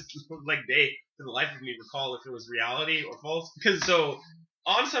to this like day, to the life of me, recall if it was reality or false. Because so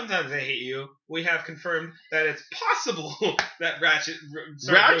On Sometimes I Hate You, we have confirmed that it's possible that roaches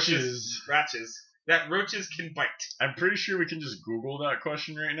can bite. I'm pretty sure we can just Google that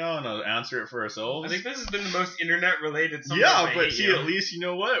question right now and I'll answer it for ourselves. I think this has been the most internet-related. Yeah, but see, at least you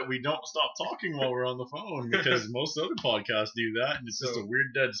know what? We don't stop talking while we're on the phone because most other podcasts do that, and it's just a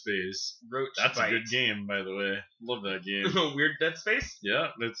weird dead space. Roach That's bite. a good game, by the way. Love that game. Weird Dead Space?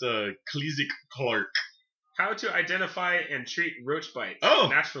 Yeah, that's Clesic Clark. How to identify and treat roach bites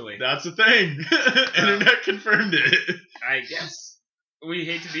naturally. That's a thing. Internet confirmed it. I guess. We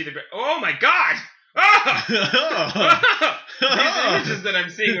hate to be the... Oh my god! Ah! These images that I'm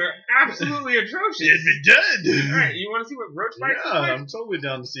seeing are absolutely atrocious. You'd be dead. Alright, you want to see what roach bites look like? I'm totally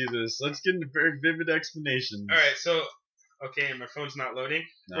down to see this. Let's get into very vivid explanations. Alright, so... Okay, my phone's not loading.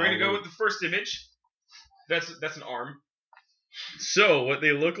 We're going to go with the first image. That's an arm. So, what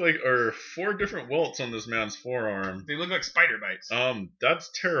they look like are 4 different welts on this man's forearm. They look like spider bites. That's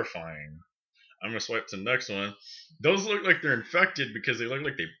terrifying. I'm going to swipe to the next one. Those look like they're infected because they look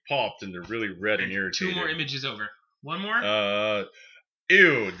like they popped and they're really red and irritated. 2 more images over. One more?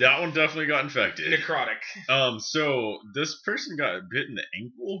 Ew, that one definitely got infected. Necrotic. So this person got bit in the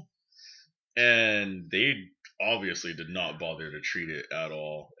ankle, and they obviously did not bother to treat it at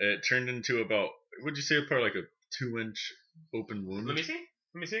all. It turned into about, would you say, probably like a 2-inch open wound? Let me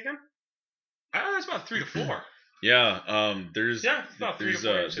see again. That's about 3 to 4. Yeah, there's about 3 to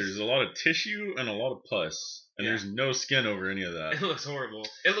 4 inches. There's a lot of tissue and a lot of pus, and there's no skin over any of that. It looks horrible.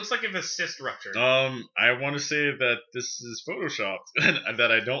 It looks like if a cyst ruptured. I want to say that this is photoshopped, and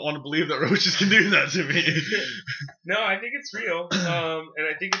that I don't want to believe that roaches can do that to me. No, I think it's real, and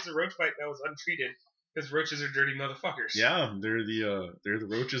I think it's a roach bite that was untreated, because roaches are dirty motherfuckers. Yeah, they're the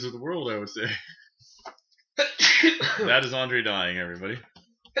roaches of the world, I would say. That is Andre dying, everybody.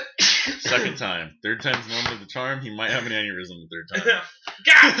 Second time. Third time's normally the charm. He might have an aneurysm the third time.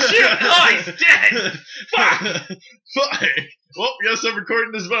 God shit! Oh, he's dead! Fuck! Fuck! Well, yes, I'm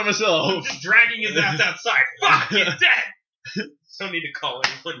recording this by myself. I'm just dragging his ass outside. Fuck! He's dead! Don't need to call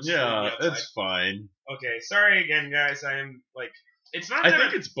anyone. Yeah, it's fine. Okay, sorry again, guys. I am, it's not. I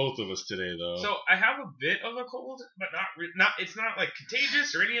think it's both of us today, though. So I have a bit of a cold, but not. It's not like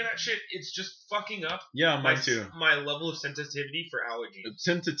contagious or any of that shit. It's just fucking up. Yeah, mine too. My level of sensitivity for allergies.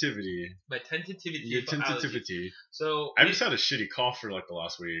 Sensitivity. My tentativity. Your tentativity. So I just had a shitty cough for like the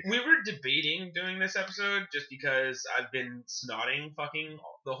last week. We were debating doing this episode just because I've been snotting fucking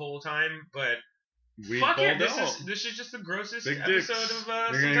the whole time, but. Fuck it, this is just the grossest Big episode dicks.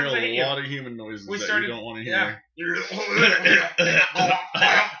 of You're gonna hear a lot of human noises that you don't want to hear.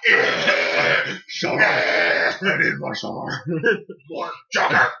 Sugar! I need more sugar! More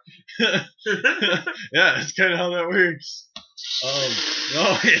sugar! Yeah, that's kind of how that works.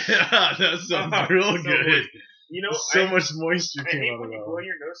 Oh yeah, that sounds real good. You know, so much moisture came out of that. I hate when you blow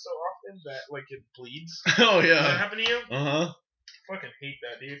your nose so often that it bleeds. Oh yeah. Does that happen to you? Uh-huh. Fucking hate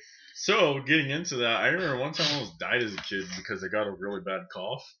that, dude. So, getting into that, I remember one time I almost died as a kid because I got a really bad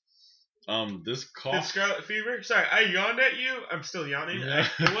cough. This cough... It's scarlet fever? Sorry, I yawned at you. I'm still yawning. Yeah.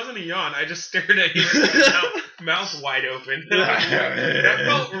 It wasn't a yawn. I just stared at you with my mouth wide open. That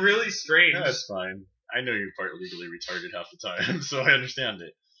felt really strange. Yeah, that's fine. I know you're part legally retarded half the time, so I understand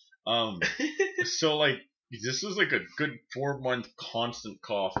it. So, this was like a good 4-month constant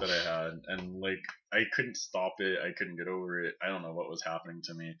cough that I had, and I couldn't stop it. I couldn't get over it. I don't know what was happening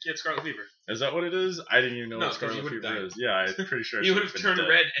to me. It's scarlet fever. Is that what it is? I didn't even know what scarlet fever is. Yeah, I'm pretty sure. You would have turned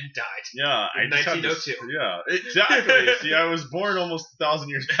red and died. Yeah, in 1902. Yeah, exactly. See, I was born almost 1,000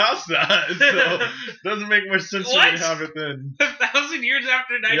 years past that, so it doesn't make much sense for me to have it then. 1,000 years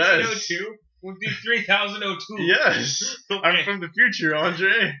after 1902 would be 3002. Yes, okay. I'm from the future,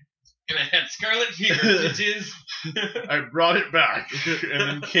 Andre. And I had scarlet fever, bitches. I brought it back, and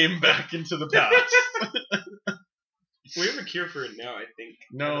then came back into the past. We have a cure for it now, I think.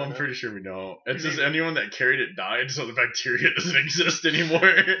 No, I'm pretty sure we don't. It's just anyone that carried it died, so the bacteria doesn't exist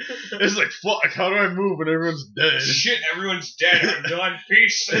anymore. It's like, fuck, how do I move when everyone's dead? Shit, everyone's dead. I'm done.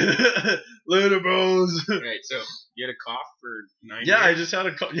 Peace. Later, bros. Right, so you had a cough for 9 years? Yeah, I just had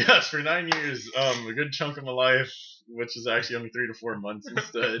a cough. Yes, for 9 years. A good chunk of my life, which is actually only 3 to 4 months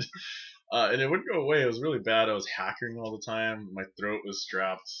instead. And it wouldn't go away. It was really bad. I was hacking all the time. My throat was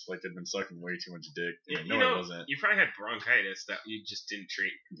strapped like I'd been sucking way too much dick. Yeah, it wasn't. You probably had bronchitis that you just didn't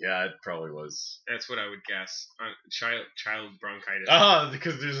treat. Yeah, it probably was. That's what I would guess. Child bronchitis.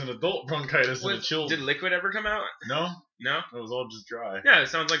 Because there's an adult bronchitis and a child. Did liquid ever come out? No. No? It was all just dry. Yeah, it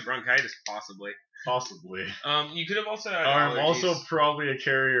sounds like bronchitis, possibly. Possibly. You could have also had I'm allergies. also probably a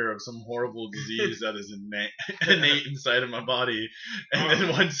carrier of some horrible disease that is innate inside of my body. And then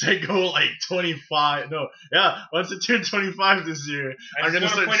once I go like 25, once I turn 25 this year, I'm just gonna want to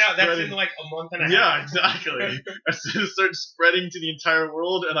start point out that's spreading. in like a month and a half. Yeah, exactly. I'm gonna start spreading to the entire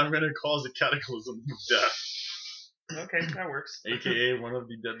world, and I'm gonna cause a cataclysm of death. Okay, that works. AKA one of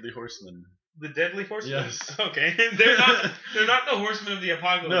the deadly horsemen. The deadly horsemen? Yes. Okay. They're not the horsemen of the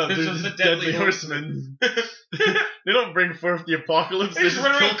apocalypse. No, they're they're just the just deadly horsemen. They don't bring forth the apocalypse. They just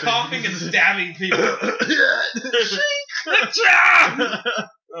run around kill coughing and things. stabbing people. What's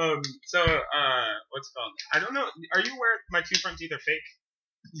it called? I don't know. Are you aware my two front teeth are fake?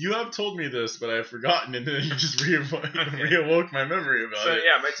 You have told me this, but I've forgotten, and then you just reawoke my memory about So it.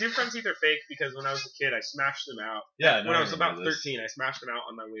 yeah, my two front teeth are fake because when I was a kid, I smashed them out. Yeah, When I was about 13, I smashed them out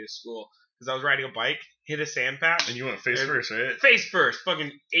on my way to school because I was riding a bike, hit a sand patch. And you went face first, right? Face first,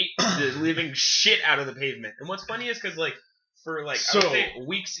 fucking ate the living shit out of the pavement. And what's funny is because like for like I would say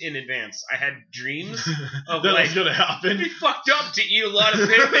weeks in advance, I had dreams of that like was gonna it'd happen. be fucked up to eat a lot of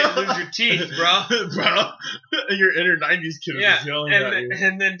pavement and lose your teeth, bro. Bro, your inner '90s kid was just yelling at you.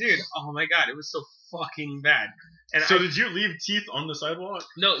 And then, dude, oh my god, it was so fucking bad. And So did you leave teeth on the sidewalk?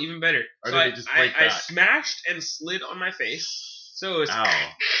 No, even better. Or So did they just break I back? smashed and slid on my face. So it was Ow.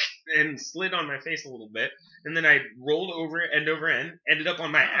 and slid on my face a little bit, and then I rolled end over end, ended up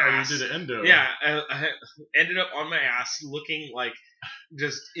on my ass. You did an endo. Yeah, I ended up on my ass, looking like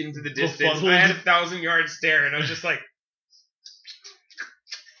just into the distance. Befuddled. I had a 1,000-yard stare, and I was just like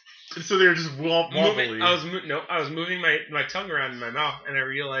So they were just wobbly. moving. I was moving my tongue around in my mouth, and I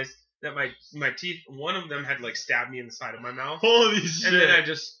realized that my teeth, one of them had like stabbed me in the side of my mouth. Holy shit. And then I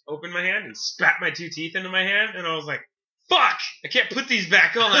just opened my hand and spat my two teeth into my hand, and I was like, fuck! I can't put these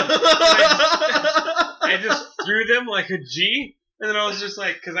back on. I just threw them like a G, and then I was just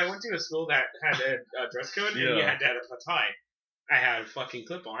like, because I went to a school that had a dress code, and you had to have a tie. I had a fucking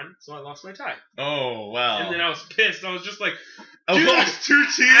clip on, so I lost my tie. Oh, wow. And then I was pissed. I was just like, I dude, lost 2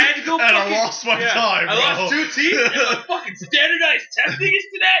 teeth, I had to go and I fucking- lost my yeah, tie, bro. I lost 2 teeth, and my fucking standardized testing is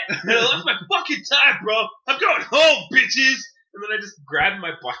today, and I lost my fucking tie, bro. I'm going home, bitches! And then I just grabbed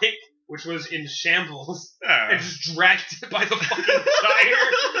my bike, which was in shambles, and just dragged it by the fucking tire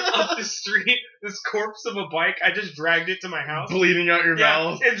up the street. This corpse of a bike, I just dragged it to my house. Bleeding out your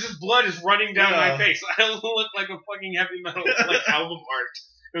mouth. And just blood is running down Yeah. my face. I look like a fucking heavy metal like album art.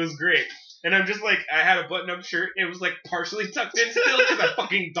 It was great. And I'm just like, I had a button-up shirt. It was like partially tucked in still because I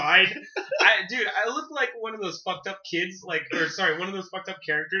fucking died. I look like one of those fucked up kids, one of those fucked up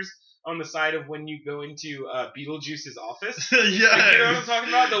characters on the side of when you go into Beetlejuice's office. Yes. Like, you know what I'm talking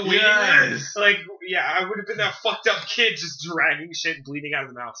about? The waiting room. Yes. Like, yeah, I would have been that fucked up kid just dragging shit, bleeding out of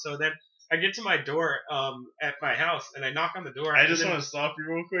the mouth. So then I get to my door at my house, and I knock on the door. I just want to stop you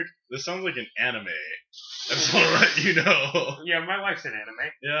real quick. This sounds like an anime. I just want to let you know. Yeah, my wife's an anime.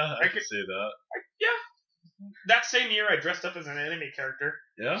 Yeah, I could say that. That same year, I dressed up as an anime character.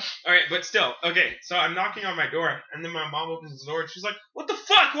 Yeah? All right, but still, okay. So I'm knocking on my door, and then my mom opens the door, and she's like, "What the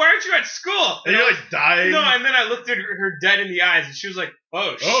fuck? Why aren't you at school?" And you're like dying. No, and then I looked at her dead in the eyes, and she was like,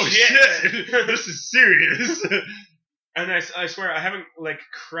 "Oh shit. This is serious. And I swear I haven't like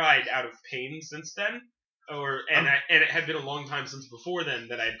cried out of pain since then, and it had been a long time since before then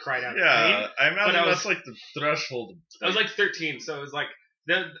that I had cried out of pain. Yeah, I imagine But that's like the threshold. I was like 13, so it was like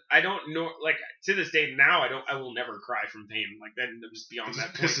I don't know. Like to this day now, I will never cry from pain. Like then I'm just beyond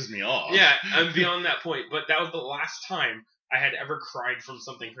that point. Pisses me off. Yeah, I'm beyond that point. But that was the last time I had ever cried from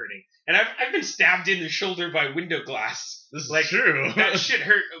something hurting. And I've been stabbed in the shoulder by window glass. This is Like, true. That shit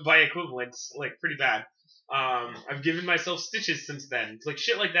hurt by equivalence, like pretty bad. I've given myself stitches since then. It's like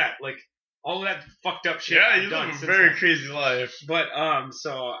shit like that. Like all of that fucked up shit. Yeah, I've you done live a since very then. crazy life. But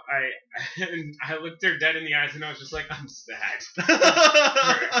so I looked her dead in the eyes and I was just like, I'm sad.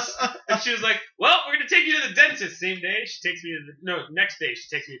 And she was like, well, we're gonna take you to the dentist. Same day, she takes me to next day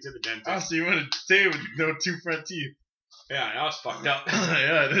she takes me to the dentist. Oh, so you went a day with no 2 front teeth. Yeah, that was fucked up.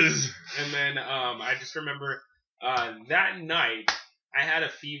 Yeah, it is. And then I just remember that night I had a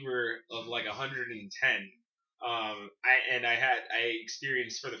fever of like 110. I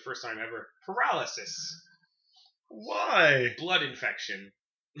experienced for the first time ever paralysis, Why? blood infection.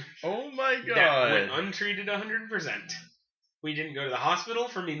 Oh my That god. went untreated 100%. We didn't go to the hospital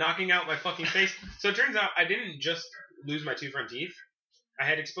for me knocking out my fucking face. So it turns out I didn't just lose my 2 front teeth. I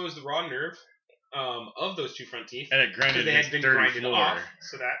had exposed the raw nerve of those 2 front teeth. And it grinded Because they had against been dirty grinded floor. off.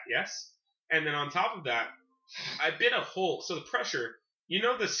 So that, yes. And then on top of that, I bit a hole. So the pressure, You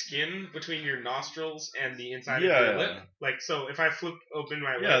know the skin between your nostrils and the inside of Yeah. your lip? Like, so if I flip open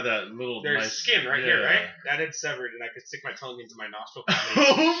my Yeah, lip, that little there's nice skin right here, yeah. right? That had severed, and I could stick my tongue into my nostril cavity.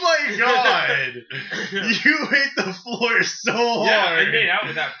 Oh my god! You hit the floor so hard. Yeah, I made out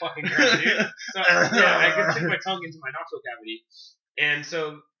with that fucking ground, dude. So, yeah, I could stick my tongue into my nostril cavity. And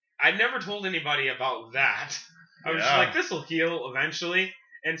so, I never told anybody about that. I was just Yeah. like, this will heal eventually.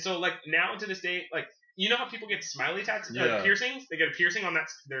 And so, like, now to this day, like, you know how people get smiley tattoos, Yeah. piercings? They get a piercing on that.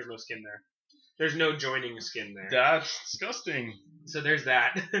 There's no skin there. There's no joining skin there. That's disgusting. So there's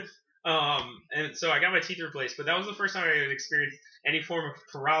that. And so I got my teeth replaced, but that was the first time I had experienced any form of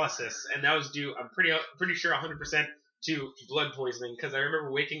paralysis, and that was due, I'm pretty sure 100% to blood poisoning, because I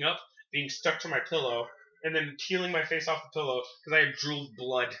remember waking up, being stuck to my pillow, and then peeling my face off the pillow because I had drooled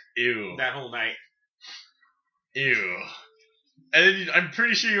blood Ew. that whole night. Ew. And then I'm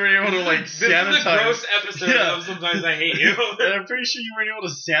pretty sure you weren't able to like This sanitize. is a gross episode Yeah. of Sometimes I Hate You. And I'm pretty sure you weren't able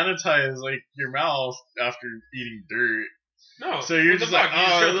to sanitize like your mouth after eating dirt. No. So you're what just the fuck? like, You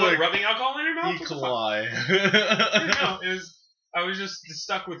just oh, gonna put look, rubbing alcohol in your mouth? E. What the fuck? coli. No, it was. I was just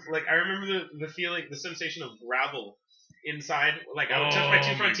stuck with like I remember the feeling, the sensation of gravel inside. Like I would touch my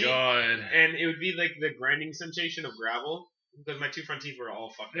two front teeth, God. and it would be like the grinding sensation of gravel because my two front teeth were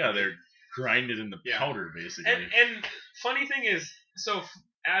all fucked Yeah, up. they're grinded in the Yeah. powder basically. And funny thing is, so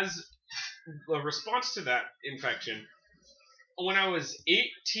as a response to that infection, when I was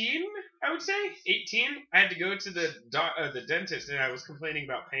 18, I would say 18, I had to go to the dentist, and I was complaining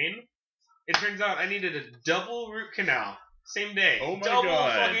about pain. It turns out I needed a double root canal, same day. Oh my double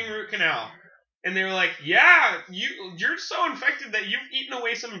God. fucking root canal. And they were like, "Yeah, you're so infected that you've eaten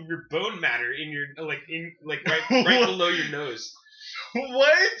away some of your bone matter in your right below your nose."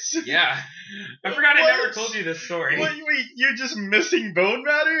 What? Yeah, I forgot I What? never told you this story. Wait, you're just missing bone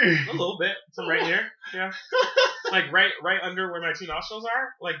matter? A little bit from right here, yeah, like right under where my two nostrils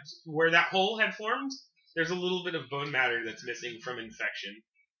are, like where that hole had formed. There's a little bit of bone matter that's missing from infection.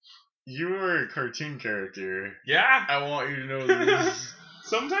 You are a cartoon character. Yeah, I want you to know this.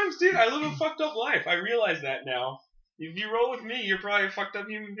 sometimes, dude, I live a fucked up life. I realize that now. If you roll with me, you're probably a fucked up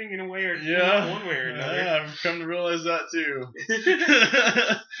human being in a way or Yeah. one way or another. Yeah, I've come to realize that too.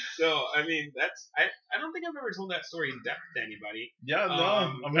 So, I mean, I don't think I've ever told that story in depth to anybody. Yeah,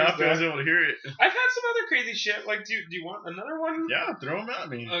 no, I'm there's happy I was able to hear it. I've had some other crazy shit. Like, do you want another one? Yeah, throw them at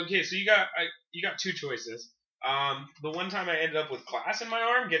me. Okay, so you got two choices. The one time I ended up with glass in my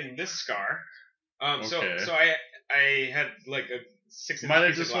arm, getting this scar. Okay. So I had like a 6 inch Might I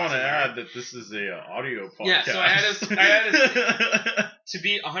piece of just glass want to in my arm. add that this is a audio podcast. Yeah, so I had a to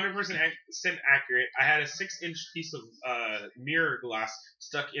be 100% accurate, I had a 6-inch piece of mirror glass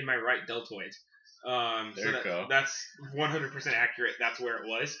stuck in my right deltoid. There you go. That's 100% accurate. That's where it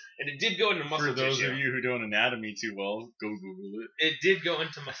was, and it did go into muscle For those tissue. of you who don't anatomy too well, go Google it. It did go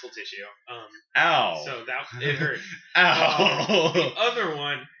into muscle tissue. Ow. So that it hurt. Ow. The other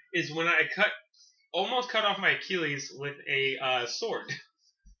one is when I almost cut off my Achilles with a sword.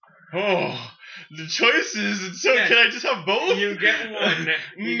 Oh, the choices. And so Yeah. can I just have both? You get one.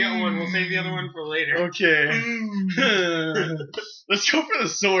 You get one. We'll save the other one for later. Okay. Let's go for the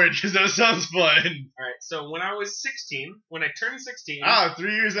sword because that sounds fun. All right. So when I was 16, when I turned 16.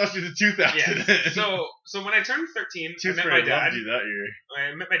 3 years after the tooth accident. Yeah. So when I turned 13, Tooth I met my Fairy dad. loved you that year.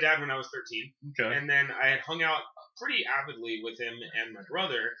 I met my dad when I was 13, Okay. and then I had hung out pretty avidly with him and my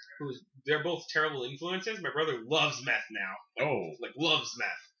brother, they're both terrible influences. My brother loves meth now. Like loves meth.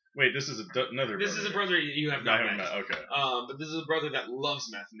 Wait, this is another. This is a brother you have not met. Okay. But this is a brother that loves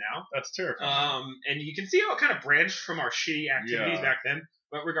meth now. That's terrifying. And you can see how it kind of branched from our shitty activities Yeah. back then.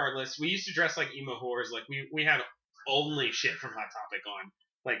 But regardless, we used to dress like emo whores. Like we had only shit from Hot Topic on.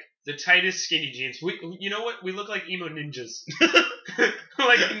 Like the tightest skinny jeans. You know what? We look like emo ninjas.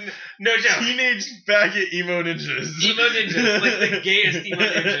 Like no joke. Teenage faggot emo ninjas. Emo ninjas, like the gayest emo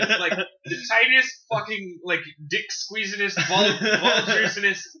ninjas, like the tightest fucking like dick squeezingest, ball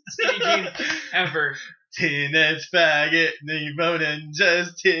juicingest skinny jeans ever. Teenage faggot, emo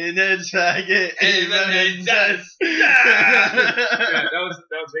ninjas. Teenage faggot, emo ninjas. Yeah, that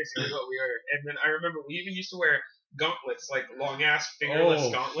was basically what we were. And then I remember we even used to wear gauntlets, like long ass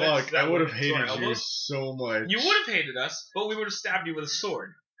fingerless gauntlets. Fuck, I would have went to our hated you elbows. so much. You would have hated us, but we would have stabbed you with a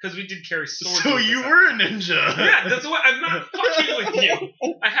sword because we did carry swords. So with you us. were a ninja. Yeah, that's what I'm not fucking with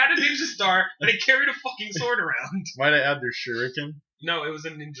you. I had a ninja star and I carried a fucking sword around. Might I add their shuriken? No, it was a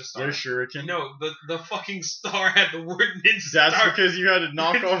ninja star. Their shuriken? No, the fucking star had the word ninja That's star. because you had a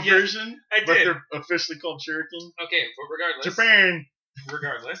knockoff Yes, version? I But did. they're officially called shuriken? Okay, but regardless, Japan!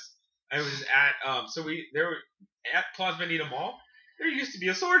 regardless, I was at at Plaza Veneta Mall. There used to be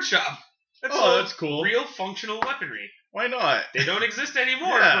a sword shop. Oh, that's cool. Real functional weaponry. Why not? They don't exist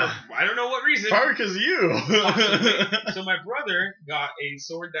anymore. Yeah. For, I don't know what reason. Probably because of you. Possibly. So my brother got a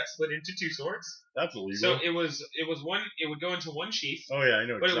sword that split into 2 swords. That's illegal. So it was one. It would go into one sheath. Oh yeah, I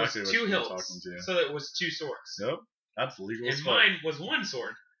know but exactly it was what 2 you're hilts. talking to. So it was 2 swords. Yep, that's legal as And fuck. mine was 1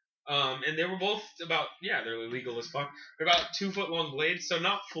 sword. And they were both about they're illegal as fuck. They're about 2 foot long blades, so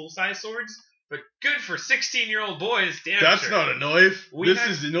not full size swords, but good for 16-year-old boys. Damn. That's sure. not a knife. This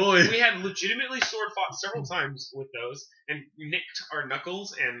is a knife. We had legitimately sword fought several times with those, and nicked our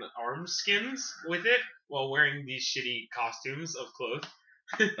knuckles and arm skins with it while wearing these shitty costumes of clothes.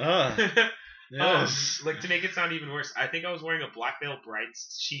 Yes. Like to make it sound even worse, I think I was wearing a Black Veil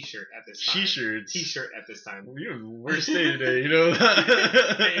Brides t-shirt at this time. T-shirt at this time. You're the worst day today, you know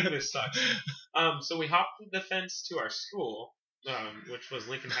that? My English sucks. So we hopped the fence to our school, which was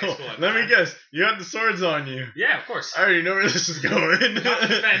Lincoln High School. Let me guess. You had the swords on you. Yeah, of course. I already know where this is going. Hopped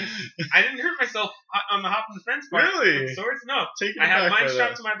the fence. I didn't hurt myself on the hop the fence part. Really? With swords? No. Taken I had aback mine by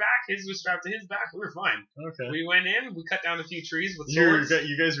strapped that. to my back. His was strapped to his back. We were fine. Okay. We went in. We cut down a few trees with You swords.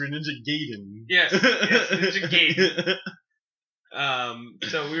 guys were Ninja Gaiden. Yes, Ninja Gaiden.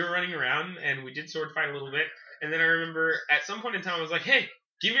 So we were running around and we did sword fight a little bit. And then I remember at some point in time I was like, "Hey,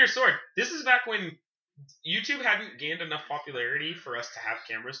 give me your sword." This is back when YouTube hadn't gained enough popularity for us to have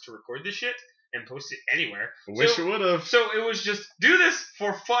cameras to record this shit and post it anywhere. Wish it would have. So it was just do this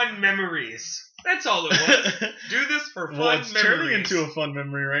for fun memories. That's all it was. Do this for fun Well, it's memories. turning into a fun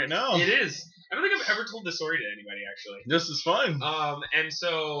memory right now. It is. I don't think I've ever told this story to anybody actually. This is fun. And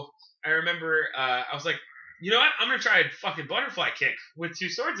so I remember I was like, you know what? I'm gonna try a fucking butterfly kick with 2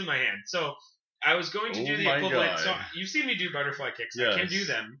 swords in my hand. So I was going to do the my equivalent. God. So you've seen me do butterfly kicks. Yes. I can do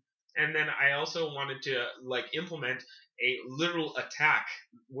them. And then I also wanted to like implement a literal attack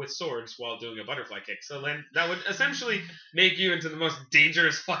with swords while doing a butterfly kick. So then that would essentially make you into the most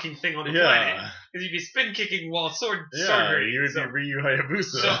dangerous fucking thing on the planet. Because you'd be spin kicking while sword hurting. You would be Ryu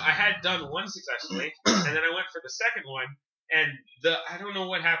Hayabusa. So I had done one successfully, and then I went for the second one, and I don't know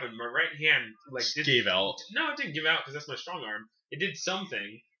what happened. My right hand Just gave out. No, it didn't give out because that's my strong arm. It did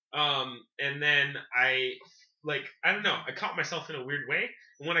something. And then I don't know. I caught myself in a weird way.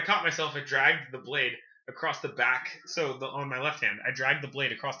 And when I caught myself, I dragged the blade across the back. So on my left hand, I dragged the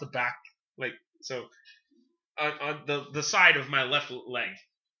blade across the back, on the side of my left leg.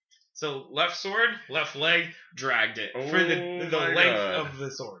 So left sword, left leg, dragged it for the length of the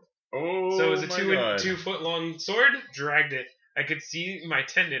sword. Oh, so it was a 2 foot long sword, dragged it. I could see my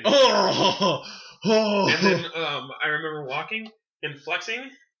tendon. And then I remember walking and flexing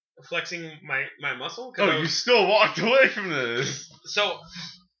my muscle. You still walked away from this. So,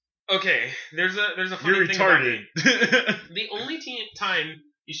 okay, there's a funny You're thing retarded. about me. The only time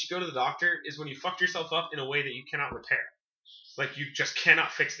you should go to the doctor is when you fucked yourself up in a way that you cannot repair. Like you just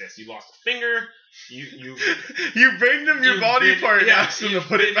cannot fix this. You lost a finger. You bring them your body part and ask them to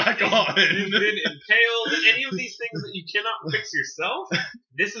put it back on. You've been impaled. Any of these things that you cannot fix yourself.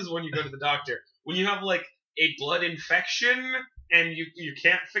 This is when you go to the doctor. When you have like a blood infection and you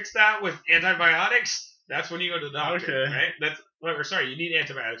can't fix that with antibiotics, that's when you go to the doctor. Okay. Right? You need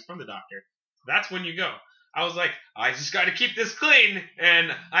antibiotics from the doctor. That's when you go. I was like, I just got to keep this clean,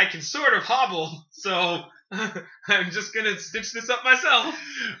 and I can sort of hobble, so I'm just gonna stitch this up myself.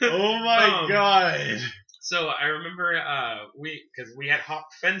 Oh my god! So I remember because we had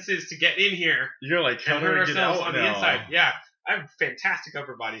hopped fences to get in here. You're like, how and do hurt I get ourselves out on now? the inside. Yeah, I have fantastic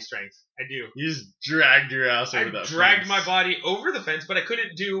upper body strength. I do. You just dragged your ass over I that dragged fence. my body over the fence, but I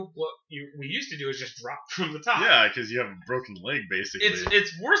couldn't do what we used to do is just drop from the top. Yeah, because you have a broken leg, basically.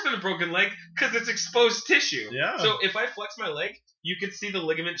 It's worse than a broken leg because it's exposed tissue. Yeah. So if I flex my leg, you could see the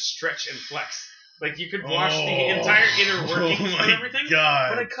ligament stretch and flex. Like you could watch the entire inner workings of everything.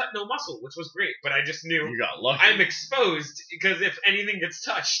 God. But I cut no muscle, which was great. But I just knew You got lucky. I'm exposed because if anything gets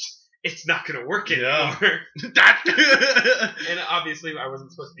touched, it's not going to work anymore. And obviously, I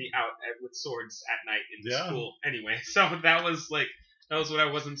wasn't supposed to be out with swords at night in school anyway. So that was what I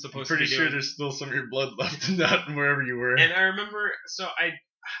wasn't supposed to be doing. Pretty sure there's still some of your blood left in that wherever you were. And I remember, so I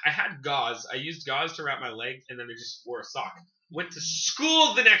had gauze. I used gauze to wrap my leg, and then I just wore a sock. Went to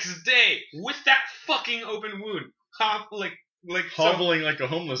school the next day with that fucking open wound. Hobbling like a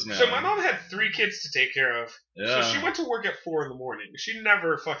homeless man. So my mom had 3 kids to take care of. Yeah. So she went to work at 4 in the morning. She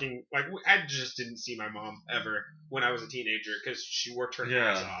never fucking I just didn't see my mom ever when I was a teenager because she worked her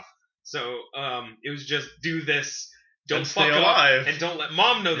ass off. So it was just do this, don't fuck stay up, alive. and don't let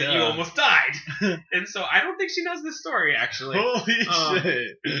mom know that you almost died. And so I don't think she knows this story actually. Holy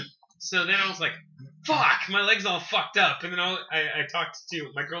shit. So then I was like, fuck, my leg's all fucked up. And then I talked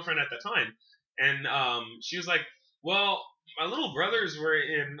to my girlfriend at the time, and she was like, well, my little brothers were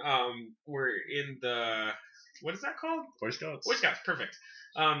in the what is that called? Boy Scouts. Boy Scouts, perfect.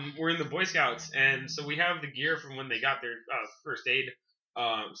 We're in the Boy Scouts, and so we have the gear from when they got their first aid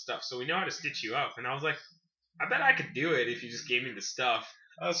stuff, so we know how to stitch you up. And I was like, I bet I could do it if you just gave me the stuff.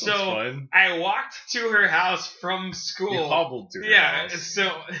 That sounds fun. I walked to her house from school. You hobbled to her house. So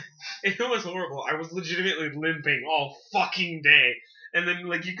it was horrible. I was legitimately limping all fucking day. And then,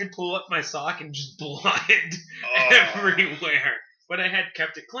 like, you could pull up my sock and just blood everywhere. But I had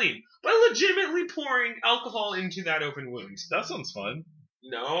kept it clean. By legitimately pouring alcohol into that open wound. That sounds fun.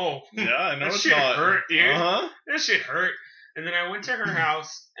 No. Yeah, I know That it's shit not. hurt, dude. Uh-huh. That shit hurt. And then I went to her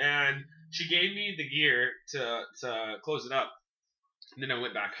house, and she gave me the gear to close it up. And then I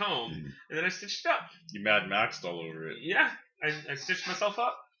went back home, and then I stitched it up. You Mad Maxed all over it. Yeah, I stitched myself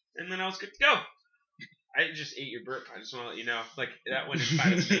up, and then I was good to go. I just ate your burp. I just want to let you know. Like, that went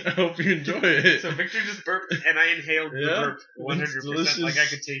inside of me. I hope you enjoy it. So Victor just burped, and I inhaled the burp 100%. Like, I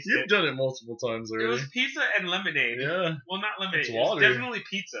could taste You've it. done it multiple times It already. was pizza and lemonade. Yeah. Well, not lemonade. It's It was water. definitely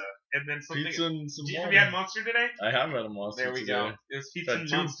pizza. And then something. Pizza and some water. Have you had Monster today? I have had a Monster There we today. go. It was pizza Had and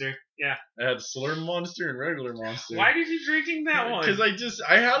two. Monster. Yeah. I had Slurm Monster and regular Monster. Why did you drinking that one? Because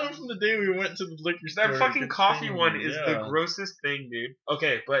I had them from the day we went to the liquor store. That fucking coffee thing. one is the Yeah. grossest thing, dude.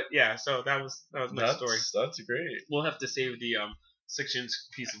 Okay, but yeah, so that was my story. That's great. We'll have to save the 6-inch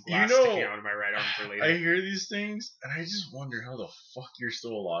piece of You glass know, sticking out of my right arm for later. I hear these things and I just wonder how the fuck you're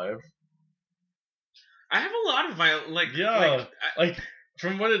still alive. I have a lot of my Yeah, like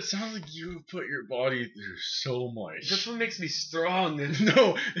from what it sounds like, you put your body through so much. that's what makes me strong.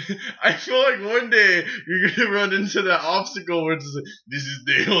 No, I feel like one day you're gonna run into that obstacle where it's like, this is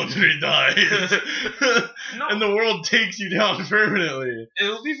day 100 dies, No. and the world takes you down permanently.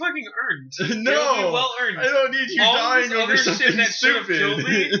 It'll be fucking earned. No, It'll be well earned. I don't need you All dying this over other shit something that should have stupid. killed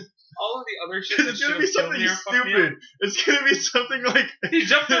me. All of the other shit that It's should gonna have be killed something me or fucked me up. stupid. It's gonna be something like He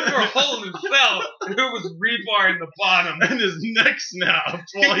jumped over a hole and fell, and there was rebar in the bottom. and his neck snapped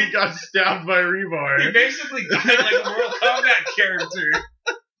while he got stabbed by He rebar. basically died like a Mortal Kombat character.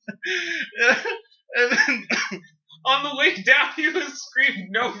 And then On the way down, he was screaming,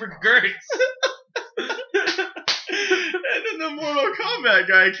 "No regrets." and then the Mortal Kombat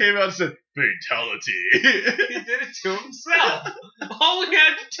guy came out and said, fatality. He did it to himself. All we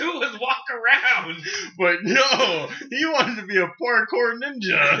had to do was walk around. But no, he wanted to be a parkour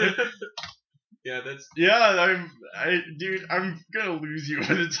ninja. Yeah, that's. Yeah, dude, I'm gonna lose you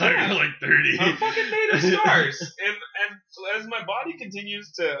by the time you're like 30. I'm fucking made of scars, and as my body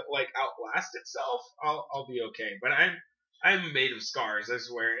continues to like outlast itself, I'll be okay. But I'm made of scars. I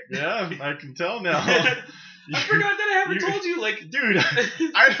swear. Yeah, I can tell now. I forgot that I haven't told you. Like, dude,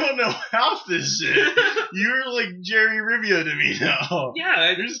 I don't know half this shit. You're like Jerry Rivia to me now.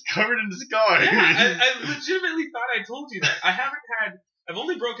 yeah, You're just covered in scars. yeah. I legitimately thought I told you that. I've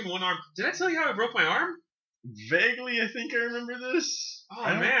only broken one arm. Did I tell you how I broke my arm? Vaguely, I think I remember this. Oh,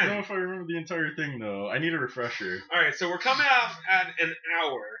 I don't man. know if I remember the entire thing though. I need a refresher. All right, so we're coming off at an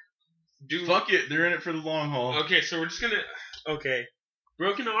hour. Fuck it, they're in it for the long haul. Okay, so we're just gonna. Okay,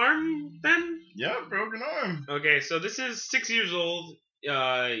 broken arm then. Yeah, broken arm. Okay, so this is 6 years old.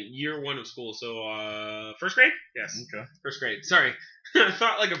 Year 1 of school. So first grade. Yes, Okay. first grade. Sorry, I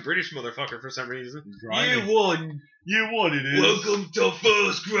thought like a British motherfucker for some reason. Grinding. won. You won it is. Welcome to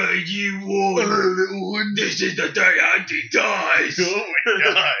first grade. You won. This is the day Andy dies. Oh my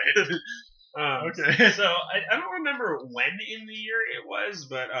god. Okay. So I don't remember when in the year it was,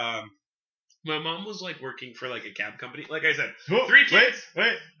 but my mom was like working for like a cab company. Like I said, Oh, 3 kids.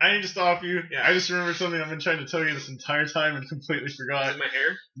 Wait, I need to stop you. Yeah. I just remembered something I've been trying to tell you this entire time and completely Is forgot. it my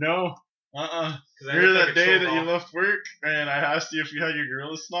hair? No. 'Cause I Remember look that like a day troll that you doll. left work and I asked you if you had your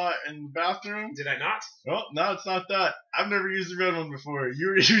gorilla snot in the bathroom? Did I not? Well, no, it's not that. I've never used the red one before. You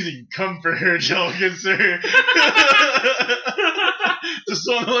were using comfort gel, good sir. Just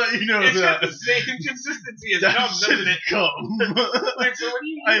want to let you know It's got that. the same consistency as That gum, shit doesn't is it? cum. Wait, so what do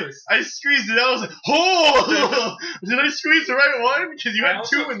you use? I squeezed it out. I was like, oh! Did I squeeze the right one? Because you I had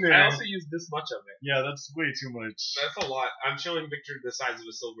also, 2 in there. I also use this much of it. Yeah, that's way too much. That's a lot. I'm showing Victor the size of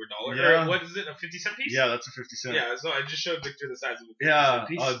a silver dollar. Yeah. Or what is it? A 50-cent piece? Yeah, that's a 50 cent. Yeah. So I just showed Victor the size of a 50-cent Yeah,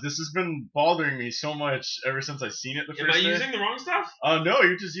 piece. this has been bothering me so much ever since I seen it the Am first I day. using the wrong stuff? No,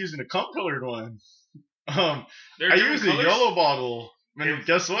 you're just using a cum-colored one. There are I different use a colors? yellow bottle. And Yeah.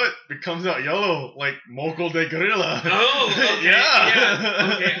 guess what? It comes out yellow, like Mokol de Gorilla. Oh, okay.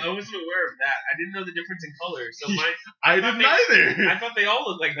 Yeah. Okay, I wasn't aware of that. I didn't know the difference in colors. So mine, I thought didn't I either. thought they all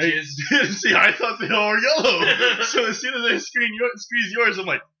looked like I jizz. didn't see. I thought they all were yellow. So as soon as I squeeze yours, I'm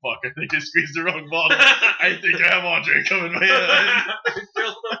like, fuck! I think I squeezed the wrong bottle. I think I have Andre coming my head.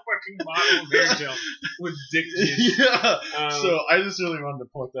 Filled up our fucking bottle of hair gel with dick juice. Yeah. Um, So I just really wanted to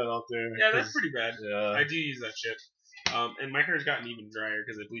put that out there. Yeah, that's 'cause- pretty bad. Yeah. I do use that shit. And my hair's gotten even drier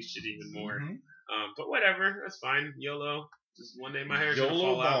because I bleached it even more. Mhm. But whatever, that's fine. YOLO. Just one day my hair's gonna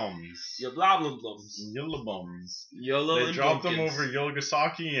YOLO fall out. bombs. Yo blah blah blums. YOLO bombs. YOLO They and dropped them bumpkins. over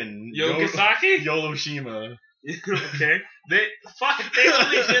Yogasaki and Yogasaki? Yoloshima. Okay. They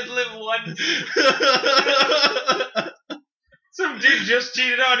only did live once. Some dude just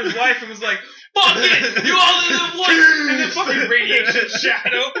cheated on his wife and was like, "Fuck it, you only live once," and then fucking radiation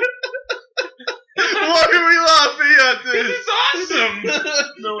shadow. Why are we laughing at This this? is awesome.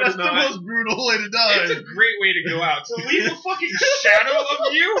 No, it's That's the not. most brutal way to die. It's a great way to go out. To leave a fucking shadow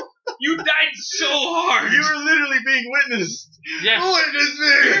of you. You died so hard. You were literally being witnessed. Yes. Witness me.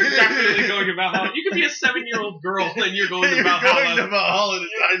 You're definitely going to Valhalla. You could be a 7-year-old girl and you're going to You're Valhalla. going to Valhalla to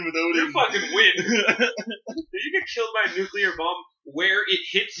dine with Odin. You fucking win. If you get killed by a nuclear bomb where it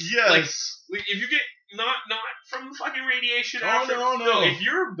hits, Yes. like if you get not from the fucking radiation. Oh, after, no. If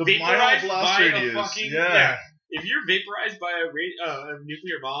you're The vaporized mile blast by radius. a fucking Yeah. if you're vaporized by a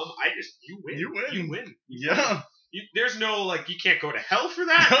nuclear bomb, you win. You win. You win. Yeah. There's no like you can't go to hell for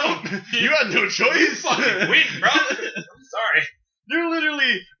that. No, you had no You choice. fucking win, bro. I'm sorry. You're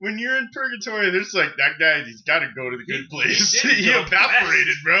literally, when you're in purgatory, there's like, that guy, he's got to go to the good place. he did He go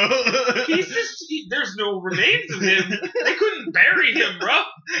evaporated, bro. There's no remains of him. They couldn't bury him, bro.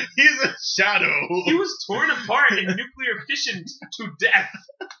 He's a shadow. He was torn apart and nuclear fissioned to death.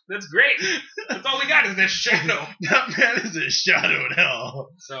 That's great. That's all we got is this shadow. That man is a shadow now.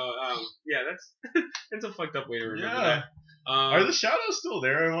 So, yeah, that's a fucked up way to remember Yeah. that. Are the shadows still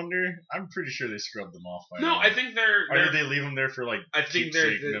there, I wonder? I'm pretty sure they scrubbed them off by No, now. I think they're. Or did they leave them there for, like, I think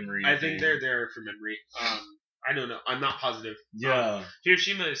they're. keepsake memory I think thing? they're there for memory. I don't know. I'm not positive. Yeah.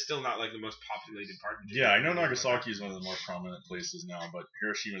 Hiroshima is still not like the most populated part of Japan. Yeah, I know Nagasaki is one of the more prominent places now, but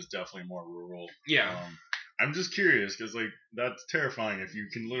Hiroshima is definitely more rural. Yeah. I'm just curious, because, like, that's terrifying if you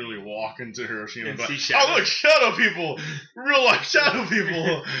can literally walk into Hiroshima And and see be like, shadows. oh, look, shadow people! Real life shadow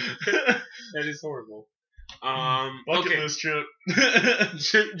people! That is horrible. Bucket Okay. list trip.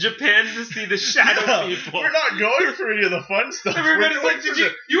 Japan to see the shadow Yeah, people. We're not going for any of the fun stuff. Everybody's We're like, going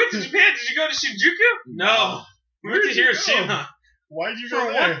for you went to Japan? Did you go to Shinjuku? No. We went to Where'd you go? Hiroshima. Why'd you For go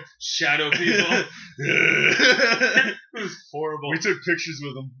what? there? Shadow people. It was horrible. We took pictures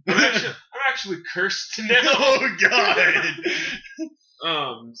with them. I'm actually cursed now. Oh, God!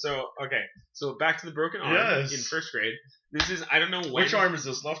 So back to the broken arm Yes. in first grade. This is, I don't know when. Which arm is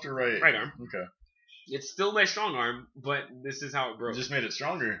this, left or right? Right arm. Okay. It's still my strong arm, but this is how it broke. Just made it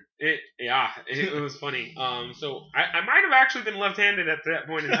stronger. It was funny. So I might have actually been left-handed at that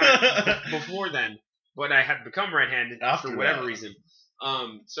point in time before then, but I had become right-handed After for whatever that. reason.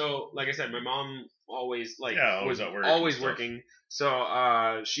 So like I said, my mom always always was at work always and stuff. working.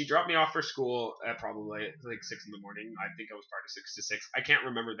 So she dropped me off for school at probably like 6 in the morning. I think I was part of 6 to 6. I can't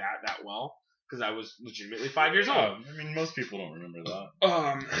remember that well because I was legitimately 5 years old. Yeah, I mean, most people don't remember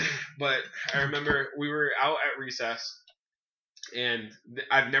that. But I remember we were out at recess, and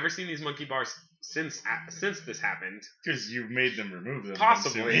I've never seen these monkey bars since this happened. Because you made them remove them. I'm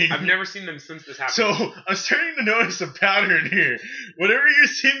Possibly, assuming. I've never seen them since this happened. So, I'm starting to notice a pattern here. Whatever you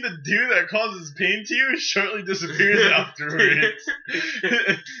seem to do that causes pain to you shortly disappears afterwards.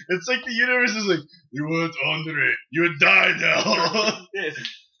 It's like the universe is like, you weren't under it. You would die now. Yes.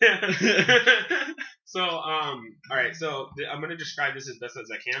 So, all right. So I'm gonna describe this as best as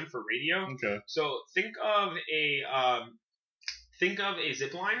I can for radio. Okay. So think of a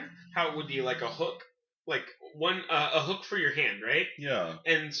zip line. How it would be like a hook, like a hook for your hand, right? Yeah.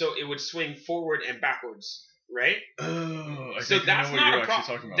 And so it would swing forward and backwards, right? Oh, I So think I that's know what not you're a actually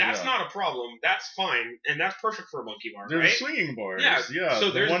problem. talking about. That's yeah. not a problem. That's fine, and that's perfect for a monkey bar, They're right? swinging bars. Yeah, Yeah. so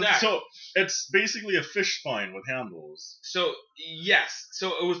the there's that. So it's basically a fish spine with handles. So yes,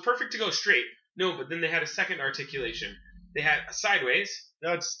 so it was perfect to go straight. No, but then they had a second articulation. They had a sideways.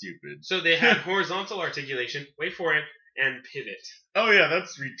 That's stupid. So they had horizontal articulation. Wait for it. And pivot. Oh yeah,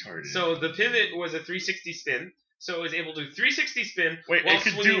 that's retarded. So the pivot was a 360 spin. So it was able to do 360 spin Wait, while it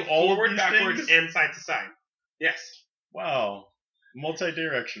could swinging do all of forward, these backwards, things? and side to side. Yes. Wow.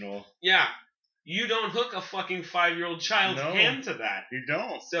 Multi-directional. Yeah. You don't hook a fucking 5-year-old child's No. hand to that. You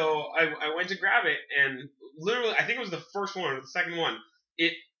don't. So I went to grab it, and literally, I think it was the first one or the second one.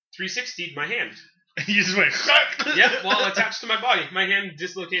 It 360'd my hand. You just went. Yeah, while attached to my body. My hand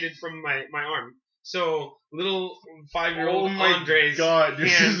dislocated from my arm. So little 5-year-old Oh my Andre's God,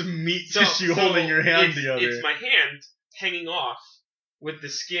 this hand. is meat So- tissue so holding your hand it's, together. It's my hand hanging off with the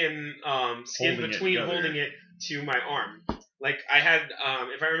skin Holding it between together. holding it to my arm. Like I had,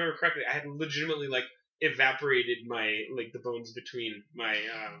 if I remember correctly, I had legitimately like evaporated my the bones between my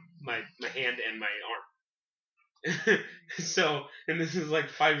my hand and my arm. So, and this is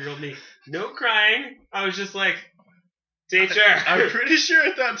 5-year-old me, no crying. I was just like, teacher. I'm pretty sure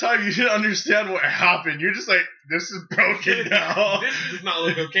at that time you didn't understand what happened. You're just like, this is broken now. This does not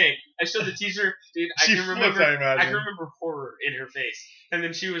look okay. I showed the teacher, dude. I She can flipped, remember. I imagine. I can remember horror in her face, and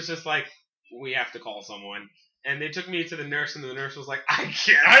then she was just like, "We have to call someone." And they took me to the nurse, and the nurse was like, "I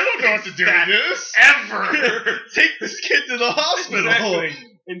can't. I don't know what to do with this. ever." Take this kid to the hospital. Exactly.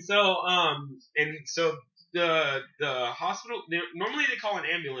 And so the hospital. Normally they call an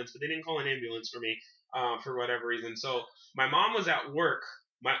ambulance, but they didn't call an ambulance for me for whatever reason. So my mom was at work.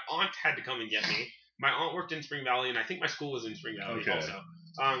 My aunt had to come and get me. My aunt worked in Spring Valley, and I think my school was in Spring Valley also.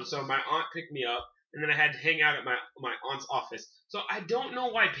 So my aunt picked me up, and then I had to hang out at my aunt's office. So I don't know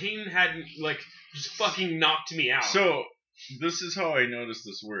why pain hadn't just fucking knocked me out. So this is how I noticed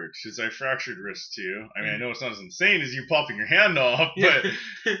this works, because I fractured wrist too. I mean, I know it's not as insane as you popping your hand off, but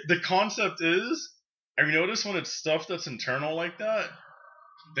the concept is, I've noticed when it's stuff that's internal like that,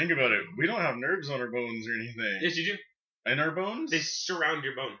 think about it, we don't have nerves on our bones or anything. Yes, you do. In our bones? They surround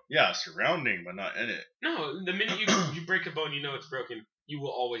your bone. Yeah, surrounding, but not in it. No, the minute you break a bone, you know it's broken. You will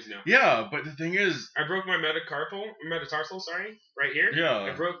always know. Yeah, but the thing is, I broke my metatarsal, right here. yeah.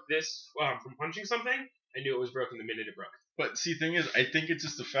 I broke this from punching something. I knew it was broken the minute it broke. But see, thing is, I think it's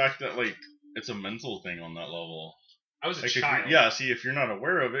just the fact that it's a mental thing on that level. I was a If child. see, if you're not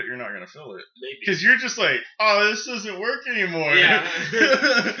aware of it, you're not gonna feel it. Maybe. Because you're just like, oh, this doesn't work anymore. Yeah.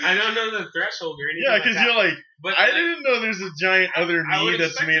 I don't know the threshold or anything. Yeah, because you're like, but I didn't know there's a giant other I would knee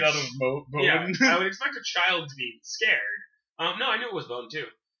that's expect made a out of bone. Yeah, I would expect a child to be scared. No, I knew it was bone too.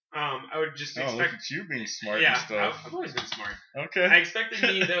 I would just Oh, look expect. at you being smart Yeah, and stuff. I've always been smart. Okay. I expected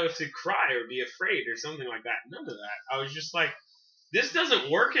me though to cry or be afraid or something like that. None of that. I was just like, this doesn't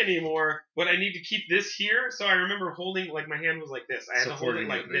work anymore, but I need to keep this here. So I remember holding, my hand was like this. I had to hold it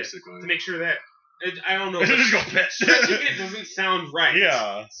like this to make sure that, I don't know. Just go pet. Stretching it doesn't sound right.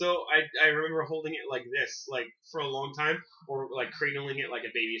 Yeah. So I remember holding it like this, for a long time, or cradling it like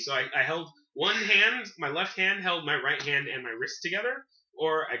a baby. So I held one hand, my left hand held my right hand and my wrist together,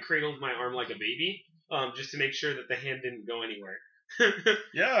 or I cradled my arm like a baby, just to make sure that the hand didn't go anywhere.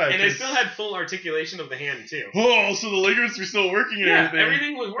 Yeah. And I still had full articulation of the hand too. Oh, so the ligaments were still working and Yeah, everything.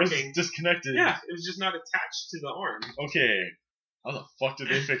 everything was working. It's disconnected. Yeah, it was just not attached to the arm. Okay. How the fuck did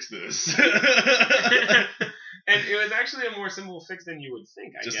they fix this? And it was actually a more simple fix than you would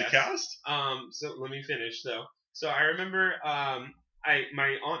think, I guess. Just a cast? So let me finish though. So I remember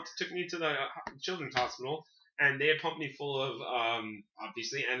my aunt took me to the children's hospital, and they had pumped me full of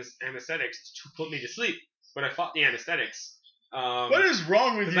obviously anesthetics to put me to sleep. But I fought the anesthetics. What is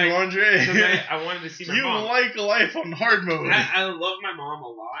wrong with you, Andre? Because I wanted to see my mom. You like life on hard mode. I love my mom a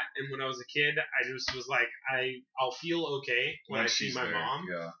lot, and when I was a kid, I just was like, I'll feel okay when I see my mom.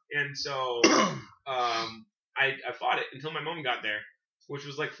 Yeah. And so I fought it until my mom got there, which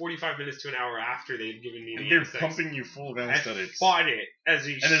was 45 minutes to an hour after they'd given me the They're anesthetics. pumping you full of anesthetics. I fought it as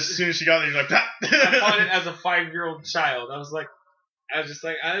a and as soon as she got there, you're like, I fought it as a 5-year-old child. I was just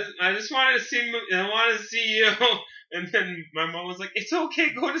like, I just wanted to see, I wanted to see you. And then my mom was like, it's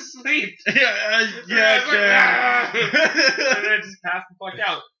okay, go to sleep. Yeah, And I just passed the fuck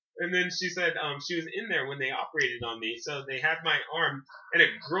out. And then she said she was in there when they operated on me. So they had my arm, and a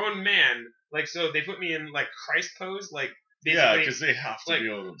grown man, so they put me in Christ pose, basically. Yeah, because they have to be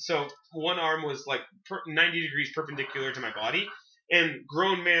able to. So one arm was 90 degrees perpendicular to my body, and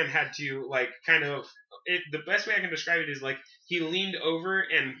grown man had to the best way I can describe it is he leaned over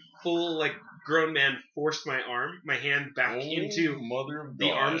and full grown man forced my hand back into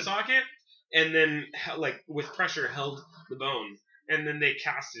the arm socket, and then with pressure held the bone, and then they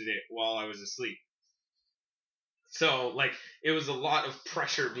casted it while I was asleep. So it was a lot of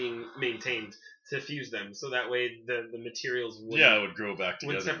pressure being maintained to fuse them, so that way the materials would grow back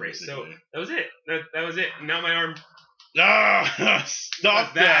together. Would separate. So that was it. That was it. Now my arm. Ah!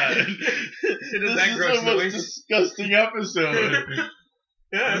 Stop that! This is the most disgusting episode.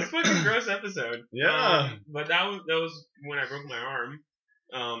 Yeah, it's a fucking gross episode. Yeah. But that was when I broke my arm.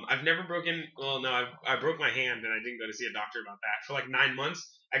 I've never broken. Well, no, I broke my hand and I didn't go to see a doctor about that. For 9 months,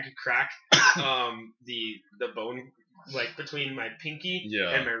 I could crack the bone between my pinky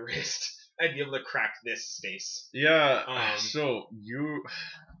and my wrist. I'd be able to crack this space. Yeah. So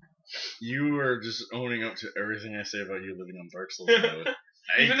you are just owning up to everything I say about you living on Dark Souls mode.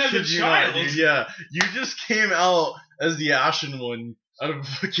 Even as a child. You just came out as the Ashen one out of a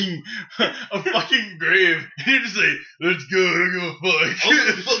fucking grave. And you're just like, let's go, I don't give a fuck. I'm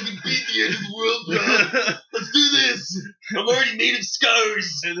gonna fucking beat the end of the world, bro. Let's do this. I'm already made of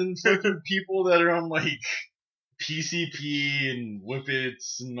scars. And then fucking people that are on like PCP and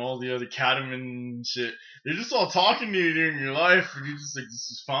Whippets and all the other Catamine and shit, they're just all talking to you during your life, and you're just like,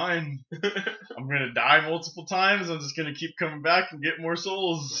 this is fine. I'm gonna die multiple times. I'm just gonna keep coming back and get more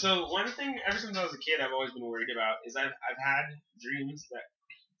souls. So one thing, ever since I was a kid, I've always been worried about is I've had dreams that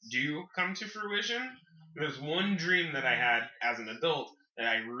do come to fruition. There's one dream that I had as an adult that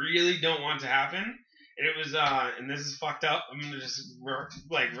I really don't want to happen, and it was and this is fucked up. I'm gonna just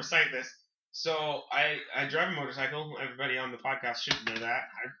recite this. So I drive a motorcycle. Everybody on the podcast should know that.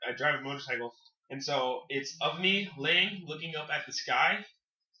 I drive a motorcycle, and so it's of me looking up at the sky,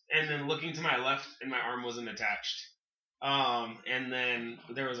 and then looking to my left, and my arm wasn't attached. And then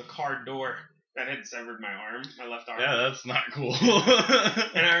there was a car door that had severed my arm, my left arm. Yeah, that's not cool.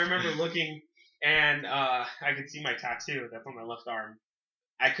 And I remember looking, and I could see my tattoo that's on my left arm.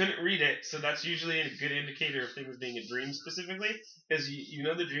 I couldn't read it, so that's usually a good indicator of things being a dream specifically, because you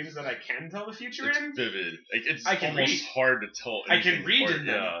know the dreams that I can tell the future It's in? vivid. Like, it's I can almost read. hard to tell. I can anything read apart. in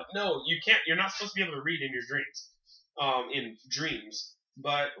them. Yeah. No, you can't. You're not supposed to be able to read in your dreams. In dreams.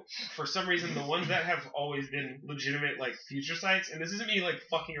 But for some reason, the ones that have always been legitimate, like, future sites, and this isn't me, like,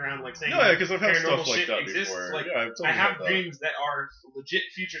 fucking around, like, saying No, yeah, because I've had paranormal stuff like shit that exists. before. Like, yeah, I've told I you have about that. dreams that are legit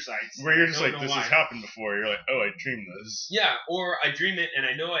future sites. Where you're I just don't like, know this why. has happened before. You're like, oh, I dreamed this. Yeah, or I dream it, and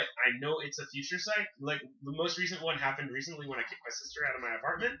I know it's a future site. Like, the most recent one happened recently when I kicked my sister out of my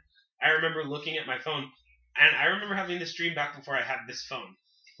apartment. I remember looking at my phone, and I remember having this dream back before I had this phone.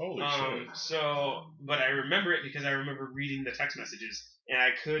 Holy shit. But I remember it because I remember reading the text messages, and I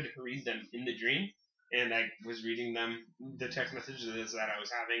could read them in the dream, and I was reading them, the text messages that I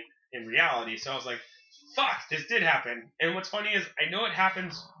was having in reality. So I was like, fuck, this did happen. And what's funny is I know it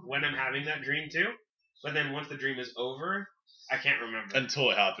happens when I'm having that dream too, but then once the dream is over, I can't remember. Until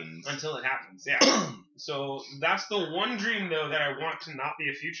it happens. Until it happens, yeah. So that's the one dream, though, that I want to not be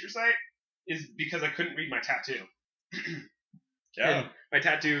a future site, is because I couldn't read my tattoo. Yeah. And my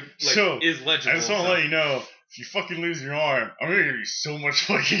tattoo So, is legible. I just want to let you know, if you fucking lose your arm, I'm gonna give you so much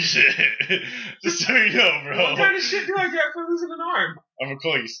fucking shit. Just so you know, bro. What kind of shit do I get for losing an arm? I'm gonna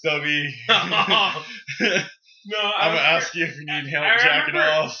call you Stubby. No, I'm gonna ask you if you need help jacking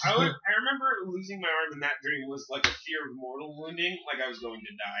off. I remember losing my arm in that dream was like a fear of mortal wounding, like I was going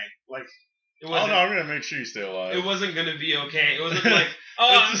to die. Like it Oh wasn't. no, I'm gonna make sure you stay alive. It wasn't gonna be okay. It wasn't like, oh,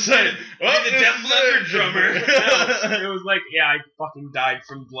 I'm It's just like, like the this Def is Leppard it. drummer. No, it was like, yeah, I fucking died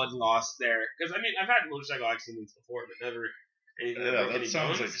from blood loss there. Because I mean, I've had motorcycle accidents before, but never anything that Yeah, broke that any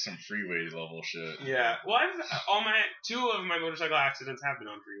sounds bones. like some freeway level shit. Yeah, well, two of my motorcycle accidents have been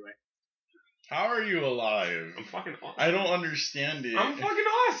on freeway. How are you alive? I'm fucking awesome. I don't understand it. I'm fucking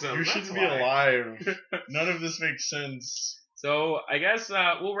awesome. You That's shouldn't be why. alive. None of this makes sense. So I guess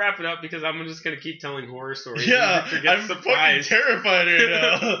we'll wrap it up because I'm just gonna keep telling horror stories. Yeah, Victor gets I'm fucking surprised. terrified right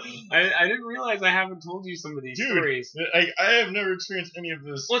now. I didn't realize I haven't told you some of these Dude, stories. I have never experienced any of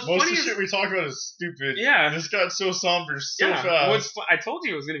this. What's Most of funny the is- shit we talk about is stupid. Yeah. This got so somber so Yeah. fast. I told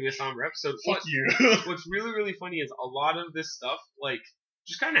you it was gonna be a somber episode. Fuck you. What's really, really funny is a lot of this stuff, like,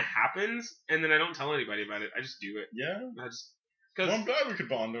 just kind of happens, and then I don't tell anybody about it. I just do it. Yeah? I just... Well, Because I'm glad we could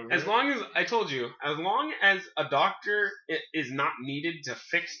bond over as it. long as... I told you, as long as a doctor is not needed to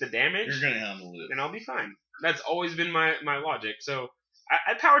fix the damage, You're gonna handle it. then I'll be fine. That's always been my logic. So,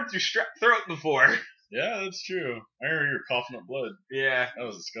 I powered through strep throat before. Yeah, that's true. I remember you were coughing up blood. Yeah. That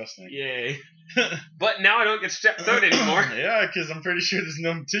was disgusting. Yay. But now I don't get strep throat anymore. Yeah, because I'm pretty sure there's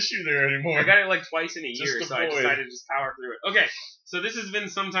no tissue there anymore. I got it like twice in a Just year, a so I void. decided to just power through it. Okay, so this has been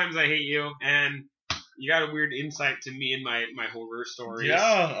Sometimes I Hate You, and you got a weird insight to me and my horror stories. Yeah,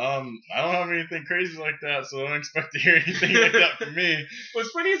 I don't have anything crazy like that, so don't expect to hear anything like that from me.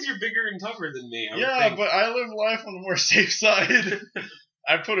 What's funny is you're bigger and tougher than me. I would Yeah, think. but I live life on the more safe side.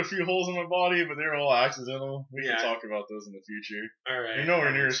 I put a few holes in my body, but they're all accidental. We Yeah. can talk about those in the future. All right. They're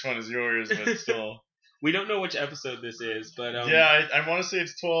nowhere near as fun as yours, but still. We don't know which episode this is, but Yeah, I want to say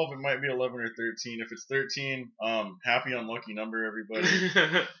it's 12. It might be 11 or 13. If it's 13, happy unlucky number, everybody.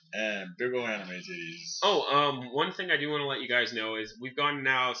 And big ol' anime titties. One thing I do want to let you guys know is we've gone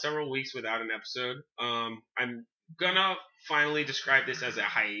now several weeks without an episode. I'm gonna finally describe this as a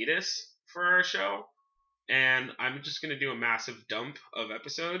hiatus for our show, and I'm just gonna do a massive dump of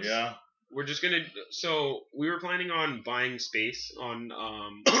episodes. Yeah. We're just gonna. So we were planning on buying space on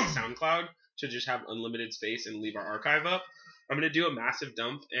SoundCloud to just have unlimited space and leave our archive up. I'm gonna do a massive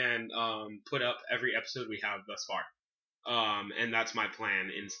dump and put up every episode we have thus far. And that's my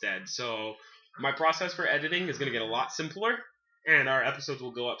plan instead. So my process for editing is gonna get a lot simpler. And our episodes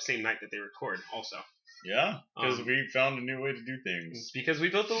will go up same night that they record also. Yeah, because Um, we found a new way to do things. It's because we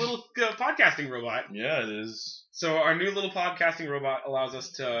built a little podcasting robot. Yeah, it is. So our new little podcasting robot allows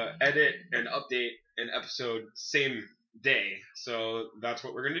us to edit and update an episode same day. So that's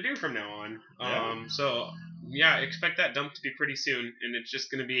what we're going to do from now on. Yeah. So yeah, expect that dump to be pretty soon. And it's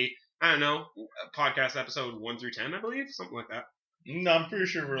just going to be, I don't know, podcast episode 1 through 10, I believe. Something like that. No, I'm pretty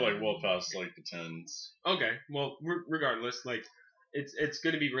sure we're like well past like the 10s. Okay. Well, regardless, like, it's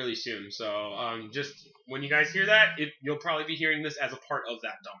going to be really soon. So just when you guys hear that, you'll probably be hearing this as a part of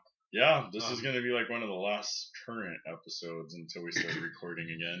that dump. Yeah, this is going to be like one of the last current episodes until we start recording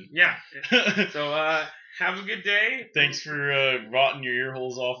again. Yeah. So have a good day. Thanks for rotting your ear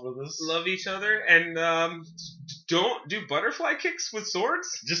holes off with us. Love each other, and don't do butterfly kicks with swords.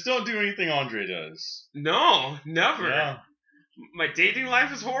 Just don't do anything Andre does. No, never. Yeah. My dating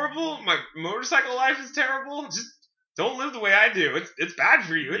life is horrible. My motorcycle life is terrible. Just don't live the way I do. It's bad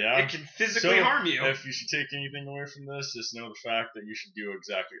for you. Yeah. It can physically harm you. If you should take anything away from this, just know the fact that you should do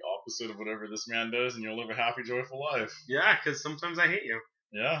exactly opposite of whatever this man does, and you'll live a happy, joyful life. Yeah, because sometimes I hate you.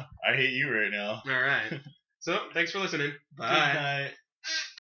 Yeah, I hate you right now. All right. So, thanks for listening. Bye. Good night.